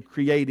God that they've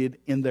created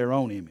in their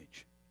own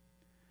image.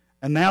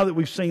 And now that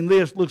we've seen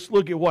this, let's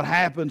look at what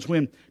happens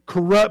when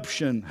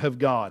corruption of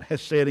God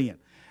has set in,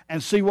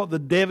 and see what the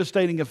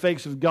devastating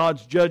effects of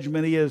God's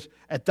judgment is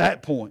at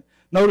that point.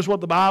 Notice what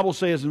the Bible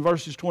says in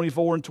verses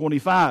 24 and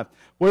 25.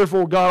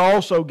 Wherefore God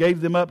also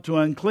gave them up to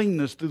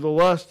uncleanness through the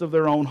lust of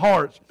their own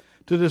hearts,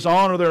 to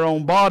dishonor their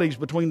own bodies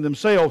between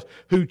themselves,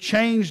 who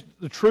changed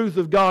the truth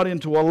of God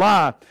into a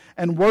lie,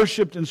 and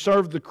worshipped and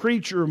served the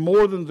creature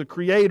more than the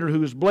Creator,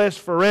 who is blessed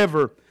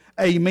forever.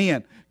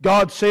 Amen.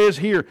 God says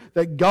here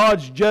that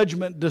God's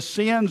judgment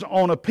descends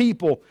on a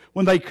people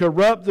when they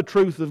corrupt the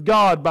truth of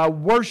God by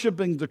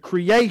worshiping the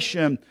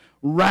creation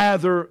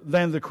rather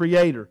than the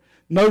Creator.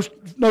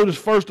 Notice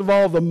first of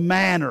all the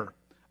manner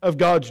of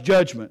God's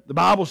judgment. The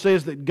Bible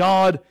says that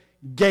God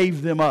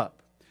gave them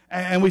up.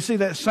 And we see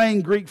that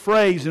same Greek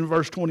phrase in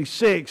verse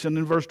 26 and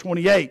in verse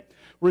 28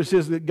 where it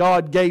says that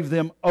God gave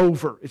them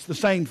over. It's the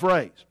same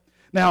phrase.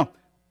 Now,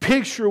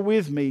 picture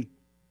with me,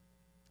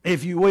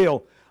 if you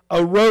will,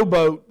 a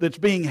rowboat that's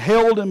being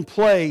held in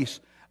place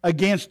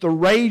against the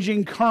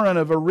raging current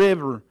of a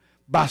river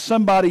by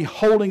somebody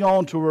holding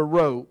on to a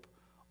rope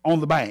on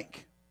the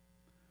bank.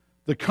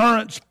 The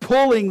current's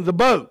pulling the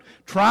boat,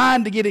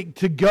 trying to get it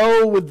to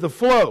go with the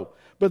flow,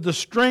 but the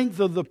strength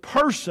of the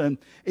person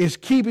is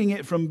keeping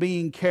it from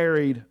being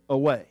carried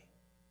away.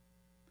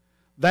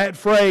 That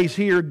phrase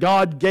here,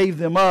 God gave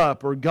them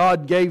up or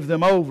God gave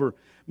them over,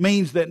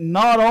 means that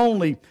not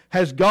only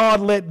has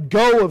God let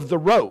go of the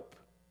rope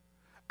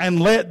and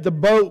let the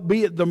boat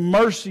be at the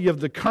mercy of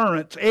the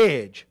current's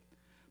edge,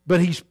 but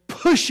He's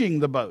pushing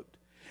the boat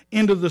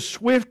into the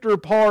swifter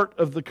part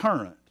of the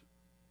current,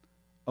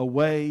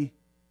 away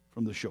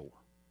from the shore.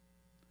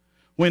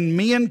 When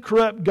men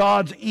corrupt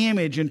God's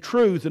image and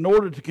truth in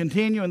order to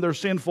continue in their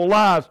sinful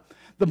lives,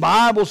 the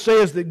Bible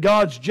says that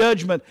God's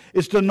judgment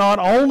is to not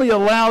only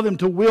allow them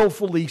to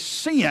willfully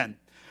sin,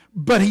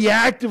 but He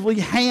actively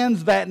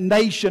hands that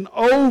nation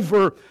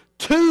over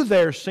to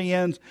their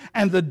sins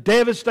and the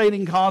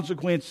devastating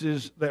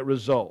consequences that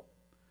result.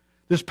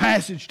 This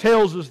passage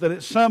tells us that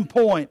at some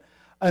point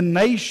a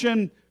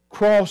nation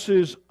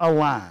crosses a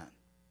line.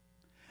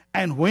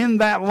 And when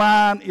that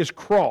line is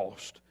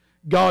crossed,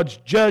 God's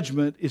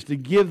judgment is to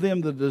give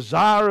them the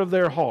desire of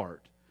their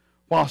heart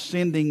while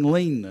sending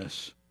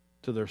leanness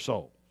to their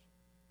souls.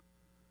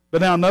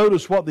 But now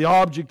notice what the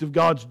object of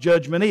God's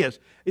judgment is.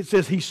 It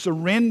says He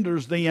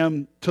surrenders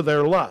them to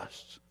their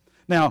lusts.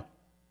 Now,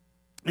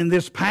 in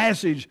this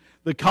passage,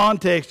 the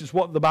context is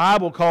what the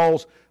Bible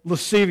calls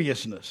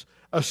lasciviousness,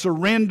 a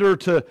surrender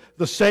to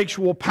the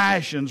sexual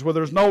passions where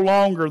there's no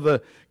longer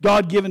the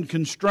God-given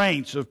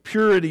constraints of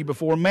purity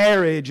before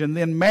marriage and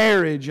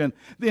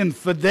then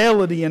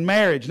fidelity in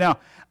marriage. Now,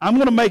 I'm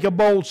going to make a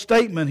bold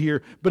statement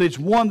here, but it's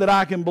one that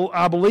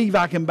I believe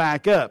I can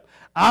back up.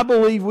 I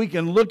believe we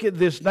can look at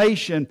this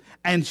nation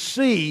and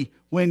see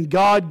when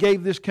God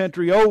gave this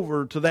country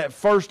over to that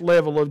first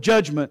level of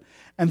judgment,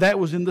 and that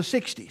was in the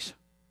 60s.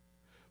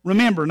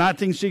 Remember,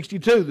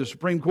 1962, the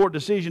Supreme Court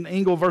decision,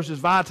 Engel versus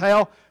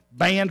Vitale,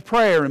 banned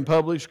prayer in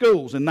public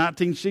schools. In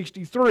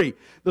 1963,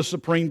 the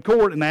Supreme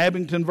Court in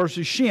Abington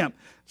versus Shemp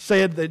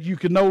said that you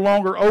could no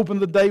longer open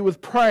the day with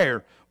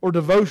prayer or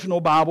devotional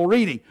Bible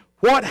reading.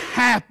 What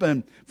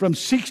happened from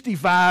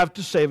 65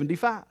 to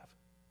 75?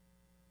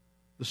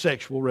 The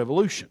sexual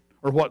revolution,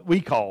 or what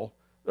we call,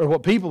 or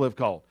what people have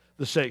called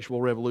the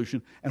sexual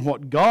revolution, and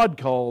what God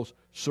calls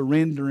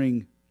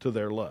surrendering to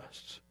their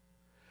lusts.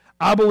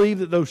 I believe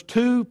that those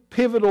two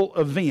pivotal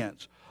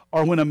events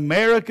are when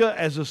America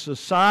as a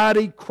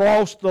society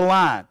crossed the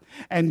line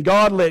and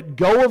God let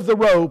go of the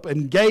rope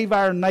and gave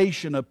our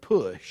nation a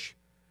push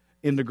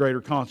into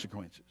greater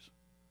consequences.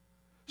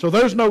 So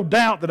there's no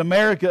doubt that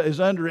America is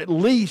under at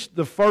least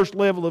the first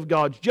level of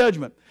God's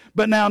judgment.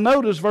 But now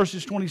notice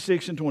verses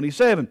 26 and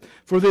 27.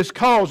 For this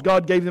cause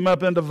God gave them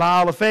up unto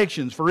vile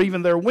affections, for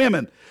even their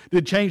women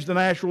did change the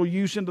natural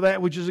use into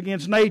that which is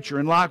against nature.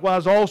 And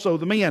likewise also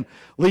the men,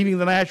 leaving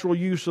the natural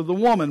use of the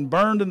woman,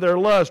 burned in their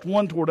lust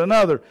one toward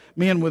another,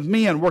 men with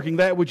men, working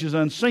that which is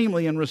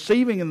unseemly, and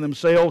receiving in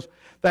themselves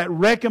that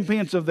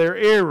recompense of their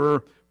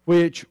error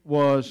which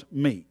was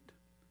meet.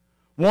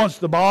 Once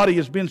the body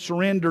has been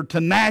surrendered to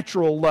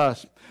natural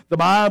lust, the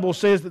Bible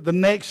says that the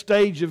next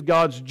stage of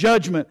God's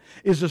judgment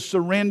is a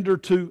surrender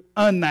to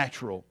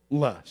unnatural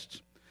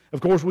lusts. Of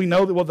course, we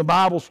know that what the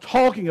Bible's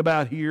talking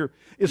about here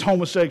is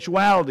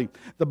homosexuality.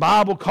 The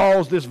Bible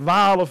calls this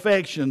vile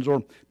affections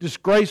or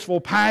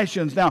disgraceful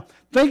passions. Now,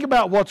 think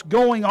about what's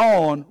going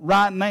on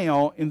right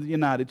now in the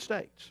United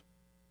States.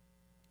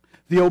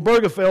 The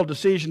Obergefell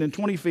decision in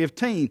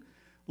 2015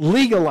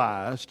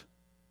 legalized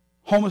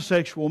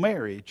homosexual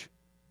marriage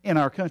in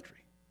our country.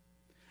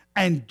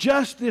 And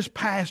just this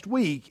past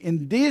week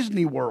in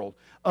Disney World,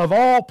 of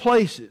all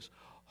places,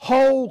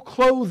 whole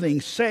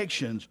clothing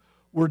sections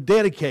were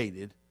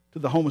dedicated to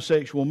the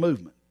homosexual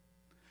movement.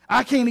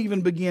 I can't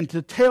even begin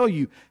to tell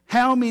you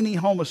how many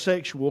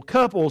homosexual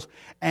couples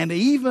and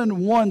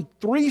even one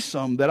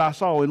threesome that I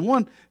saw in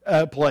one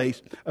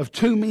place of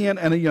two men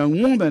and a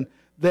young woman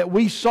that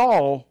we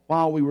saw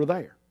while we were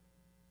there.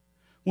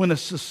 When a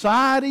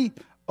society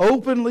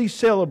openly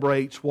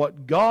celebrates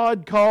what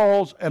God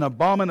calls an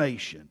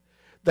abomination,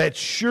 that's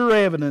sure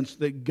evidence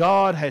that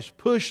God has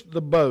pushed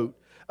the boat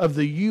of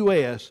the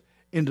U.S.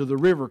 into the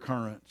river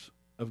currents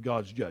of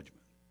God's judgment.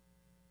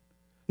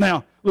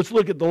 Now, let's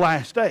look at the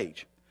last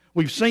stage.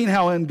 We've seen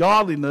how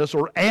ungodliness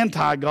or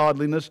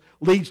anti-godliness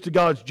leads to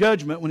God's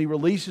judgment when He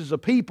releases a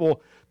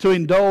people to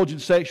indulge in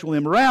sexual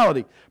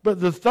immorality. But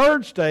the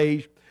third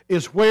stage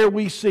is where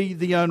we see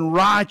the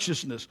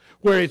unrighteousness,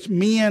 where it's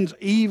men's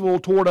evil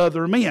toward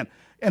other men.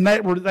 And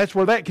that's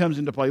where that comes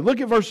into play.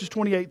 Look at verses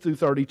 28 through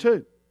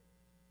 32.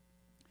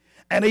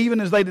 And even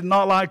as they did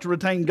not like to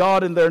retain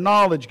God in their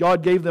knowledge,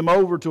 God gave them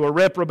over to a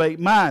reprobate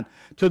mind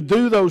to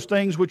do those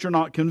things which are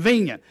not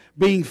convenient,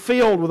 being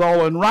filled with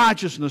all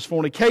unrighteousness,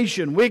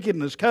 fornication,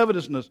 wickedness,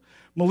 covetousness,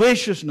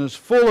 maliciousness,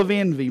 full of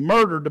envy,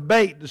 murder,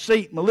 debate,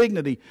 deceit,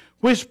 malignity,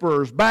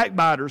 whisperers,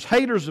 backbiters,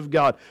 haters of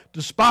God,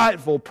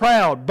 despiteful,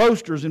 proud,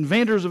 boasters,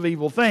 inventors of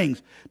evil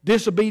things,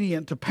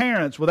 disobedient to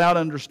parents, without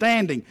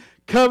understanding,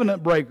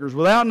 covenant breakers,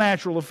 without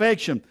natural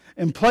affection,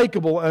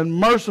 implacable,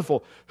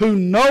 unmerciful, who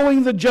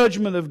knowing the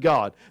judgment of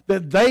God,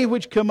 that they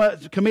which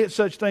commit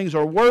such things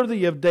are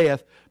worthy of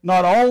death,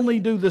 not only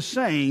do the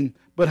same,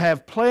 but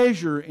have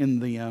pleasure in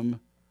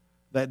them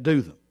that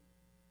do them.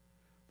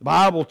 The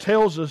Bible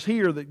tells us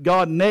here that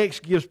God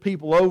next gives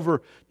people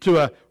over to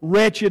a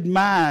wretched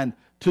mind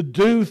to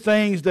do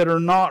things that are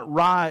not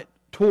right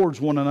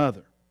towards one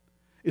another.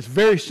 It's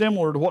very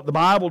similar to what the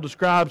Bible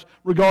describes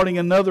regarding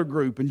another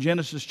group in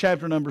Genesis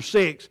chapter number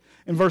 6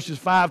 in verses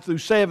 5 through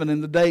 7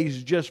 in the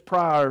days just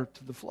prior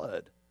to the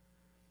flood.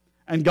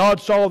 And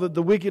God saw that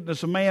the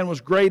wickedness of man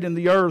was great in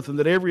the earth, and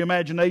that every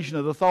imagination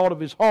of the thought of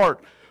his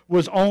heart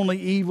was only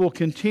evil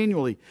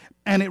continually.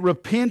 And it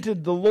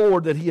repented the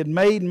Lord that He had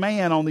made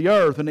man on the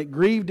earth, and it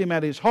grieved Him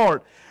at His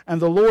heart. And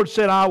the Lord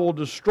said, I will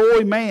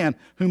destroy man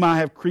whom I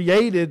have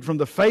created from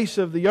the face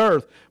of the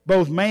earth,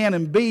 both man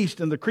and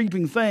beast, and the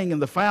creeping thing,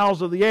 and the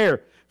fowls of the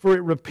air, for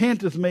it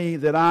repenteth me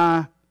that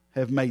I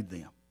have made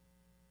them.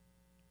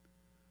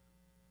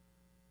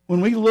 When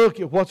we look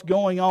at what's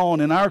going on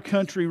in our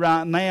country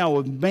right now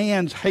with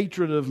man's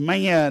hatred of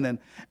man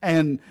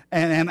and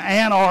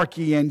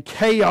anarchy and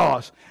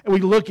chaos, and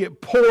we look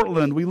at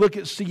Portland, we look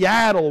at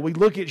Seattle, we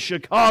look at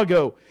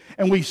Chicago,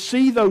 and we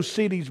see those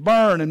cities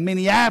burn, and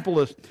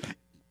Minneapolis,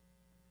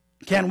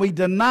 can we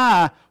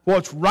deny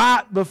what's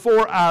right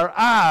before our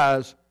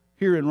eyes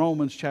here in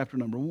Romans chapter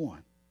number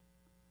 1?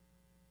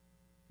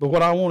 But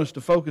what I want us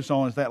to focus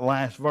on is that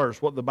last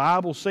verse. What the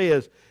Bible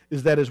says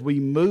is that as we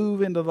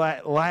move into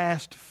that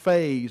last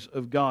phase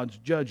of God's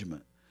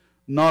judgment,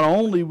 not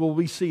only will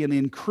we see an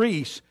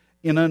increase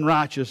in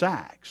unrighteous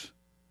acts,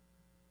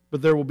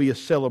 but there will be a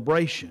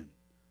celebration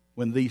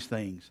when these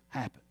things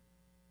happen.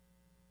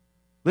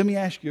 Let me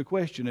ask you a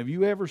question. Have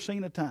you ever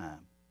seen a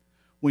time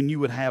when you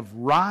would have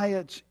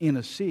riots in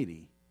a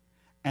city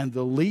and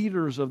the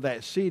leaders of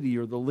that city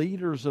or the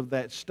leaders of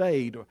that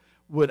state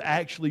would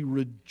actually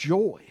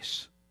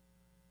rejoice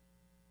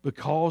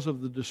because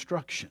of the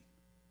destruction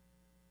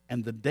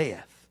and the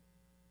death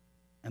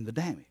and the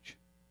damage?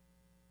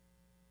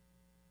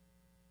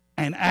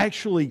 And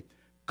actually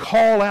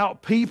call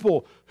out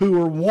people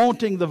who are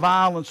wanting the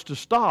violence to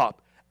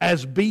stop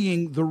as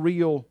being the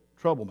real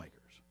troublemakers.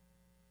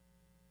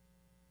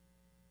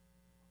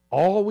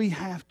 All we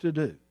have to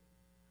do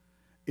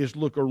is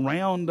look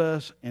around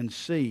us and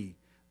see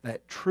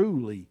that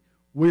truly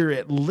we're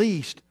at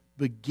least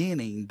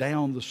beginning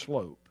down the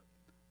slope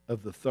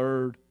of the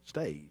third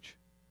stage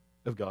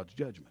of God's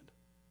judgment.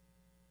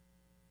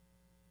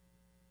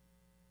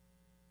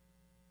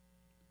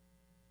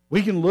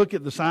 We can look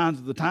at the signs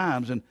of the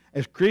times, and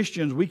as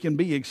Christians we can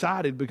be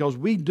excited because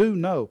we do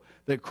know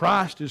that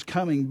Christ is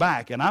coming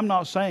back. And I'm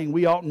not saying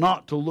we ought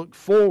not to look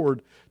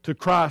forward to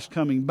Christ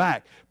coming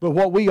back. But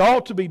what we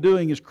ought to be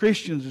doing as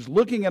Christians is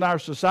looking at our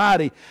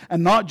society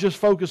and not just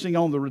focusing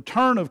on the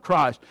return of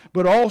Christ,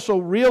 but also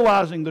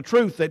realizing the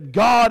truth that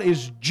God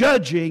is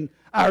judging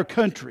our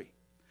country,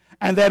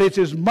 and that it's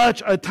as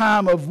much a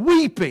time of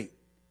weeping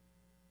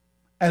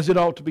as it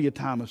ought to be a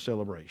time of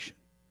celebration.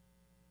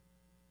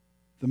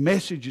 The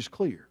message is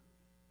clear.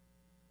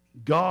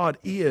 God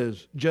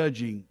is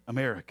judging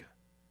America.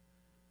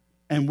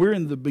 And we're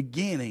in the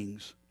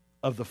beginnings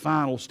of the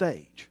final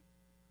stage.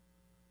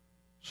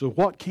 So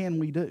what can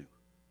we do?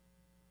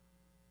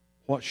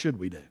 what should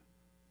we do?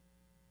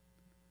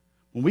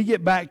 When we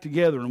get back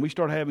together and we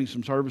start having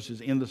some services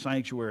in the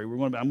sanctuary,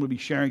 I'm going to be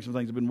sharing some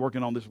things. I've been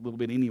working on this a little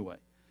bit anyway,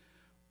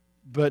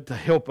 but to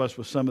help us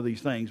with some of these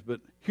things. But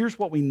here's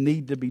what we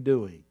need to be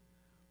doing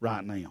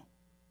right now.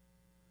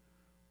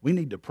 We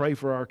need to pray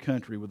for our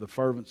country with a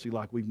fervency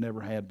like we've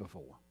never had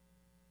before.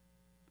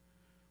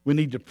 We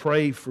need to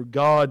pray for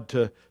God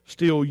to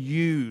still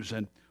use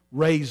and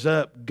raise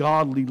up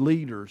godly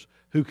leaders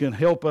who can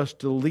help us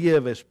to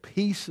live as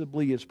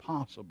peaceably as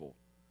possible,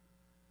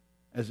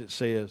 as it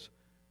says,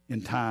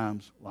 in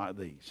times like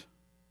these.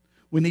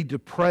 We need to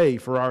pray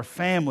for our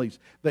families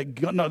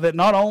that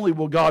not only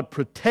will God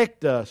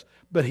protect us,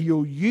 but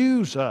He'll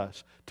use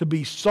us to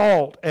be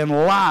salt and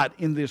light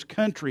in this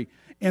country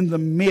in the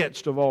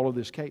midst of all of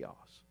this chaos.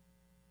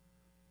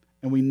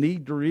 And we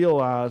need to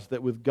realize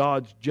that with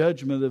God's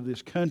judgment of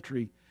this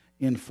country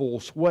in full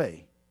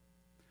sway,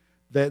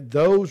 that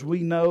those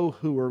we know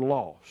who are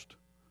lost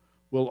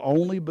will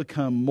only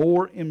become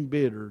more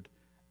embittered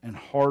and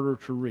harder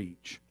to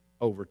reach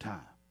over time.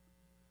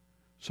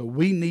 So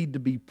we need to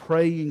be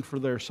praying for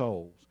their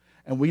souls,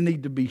 and we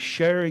need to be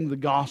sharing the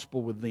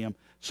gospel with them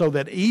so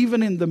that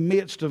even in the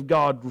midst of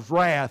God's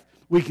wrath,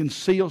 we can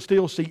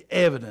still see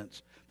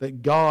evidence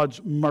that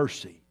God's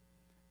mercy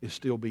is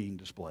still being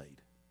displayed.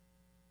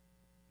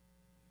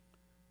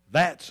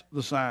 That's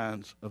the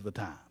signs of the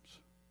times.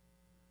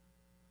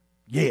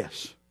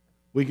 Yes,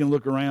 we can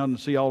look around and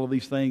see all of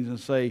these things and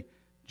say,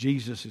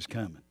 Jesus is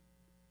coming.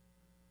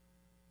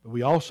 But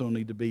we also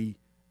need to be,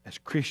 as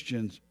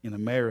Christians in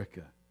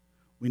America,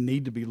 we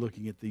need to be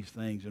looking at these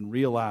things and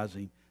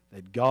realizing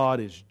that God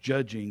is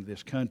judging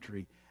this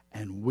country,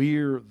 and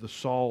we're the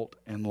salt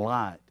and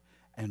light,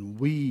 and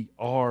we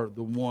are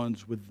the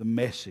ones with the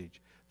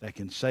message that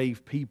can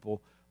save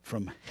people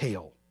from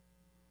hell,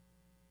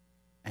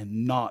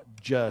 and not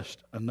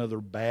just another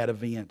bad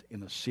event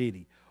in a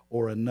city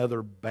or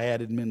another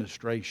bad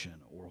administration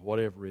or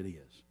whatever it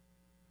is.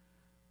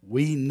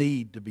 We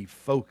need to be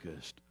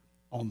focused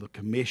on the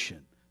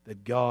commission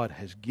that God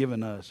has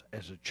given us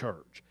as a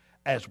church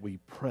as we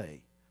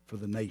pray for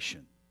the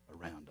nation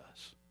around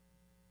us.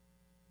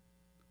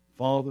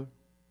 Father,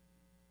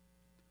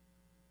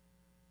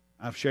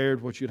 I've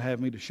shared what you'd have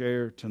me to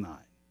share tonight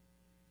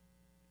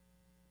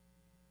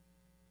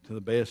to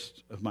the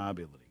best of my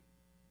ability.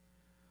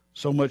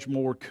 So much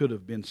more could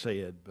have been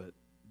said, but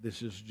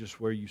this is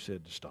just where you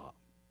said to stop.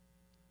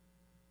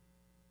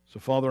 So,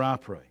 Father, I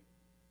pray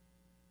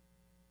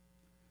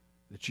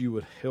that you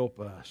would help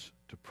us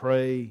to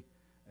pray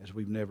as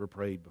we've never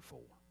prayed before.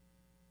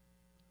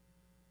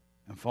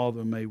 And,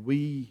 Father, may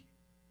we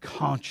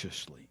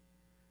consciously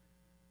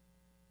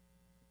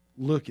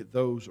look at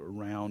those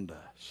around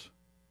us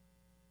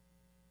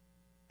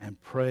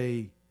and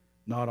pray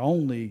not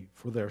only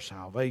for their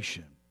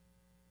salvation,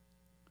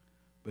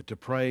 but to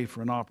pray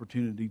for an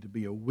opportunity to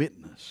be a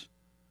witness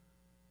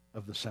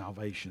of the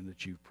salvation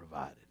that you've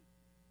provided.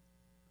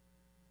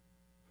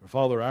 For,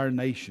 Father, our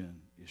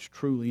nation is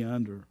truly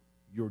under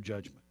your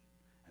judgment,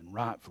 and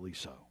rightfully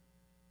so.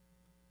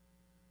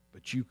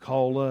 But you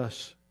call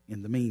us,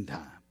 in the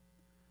meantime,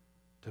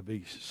 to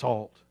be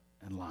salt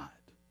and light,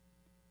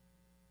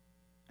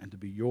 and to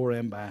be your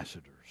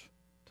ambassadors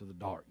to the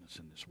darkness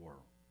in this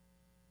world.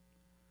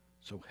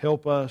 So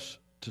help us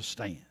to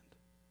stand,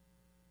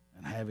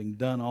 and having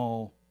done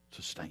all,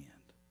 to stand.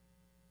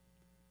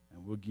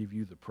 And we'll give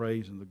you the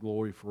praise and the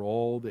glory for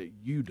all that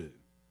you do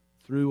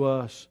through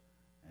us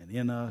and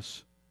in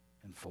us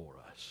and for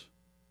us.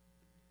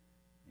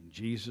 In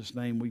Jesus'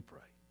 name we pray.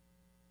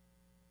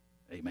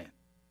 Amen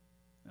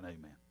and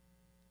amen.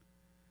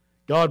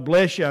 God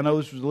bless you. I know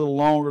this was a little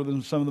longer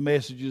than some of the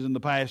messages in the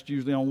past,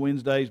 usually on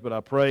Wednesdays, but I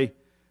pray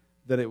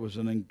that it was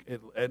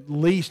at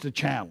least a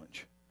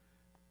challenge.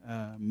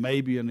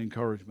 Maybe an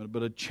encouragement,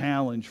 but a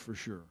challenge for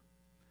sure.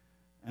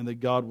 And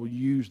that God will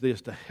use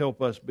this to help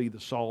us be the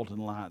salt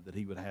and light that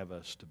He would have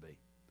us to be.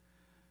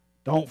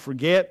 Don't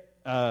forget,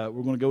 we're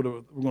going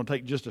to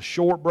take just a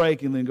short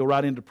break and then go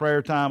right into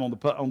prayer time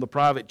on the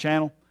private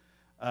channel.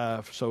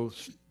 So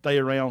stay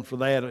around for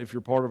that if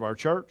you're part of our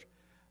church.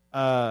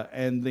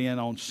 And then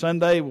on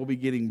Sunday we'll be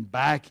getting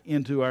back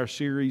into our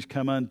series,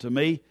 Come Unto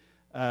Me,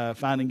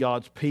 Finding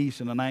God's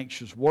Peace in an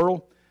Anxious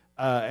World.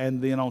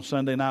 And then on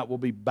Sunday night we'll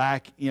be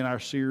back in our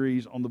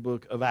series on the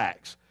book of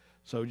Acts.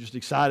 So just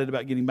excited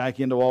about getting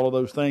back into all of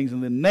those things.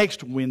 And then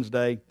next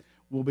Wednesday,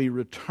 we'll be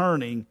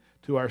returning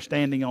to our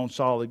Standing on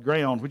Solid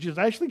Ground, which is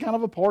actually kind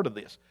of a part of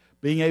this.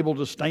 Being able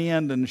to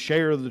stand and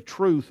share the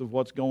truth of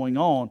what's going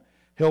on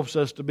helps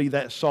us to be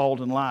that salt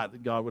and light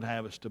that God would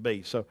have us to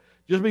be. So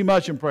just be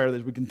much in prayer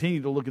as we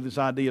continue to look at this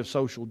idea of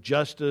social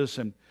justice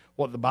and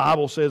what the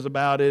Bible says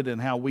about it and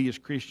how we as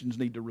Christians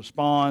need to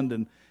respond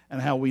and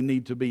how we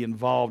need to be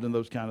involved in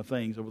those kind of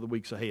things over the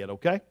weeks ahead,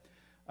 okay?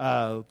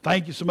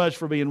 Thank you so much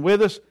for being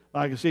with us.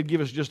 Like I said,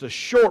 give us just a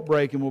short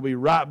break and we'll be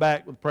right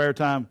back with prayer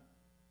time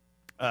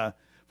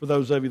for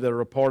those of you that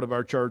are a part of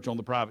our church on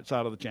the private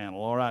side of the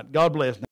channel. All right. God bless.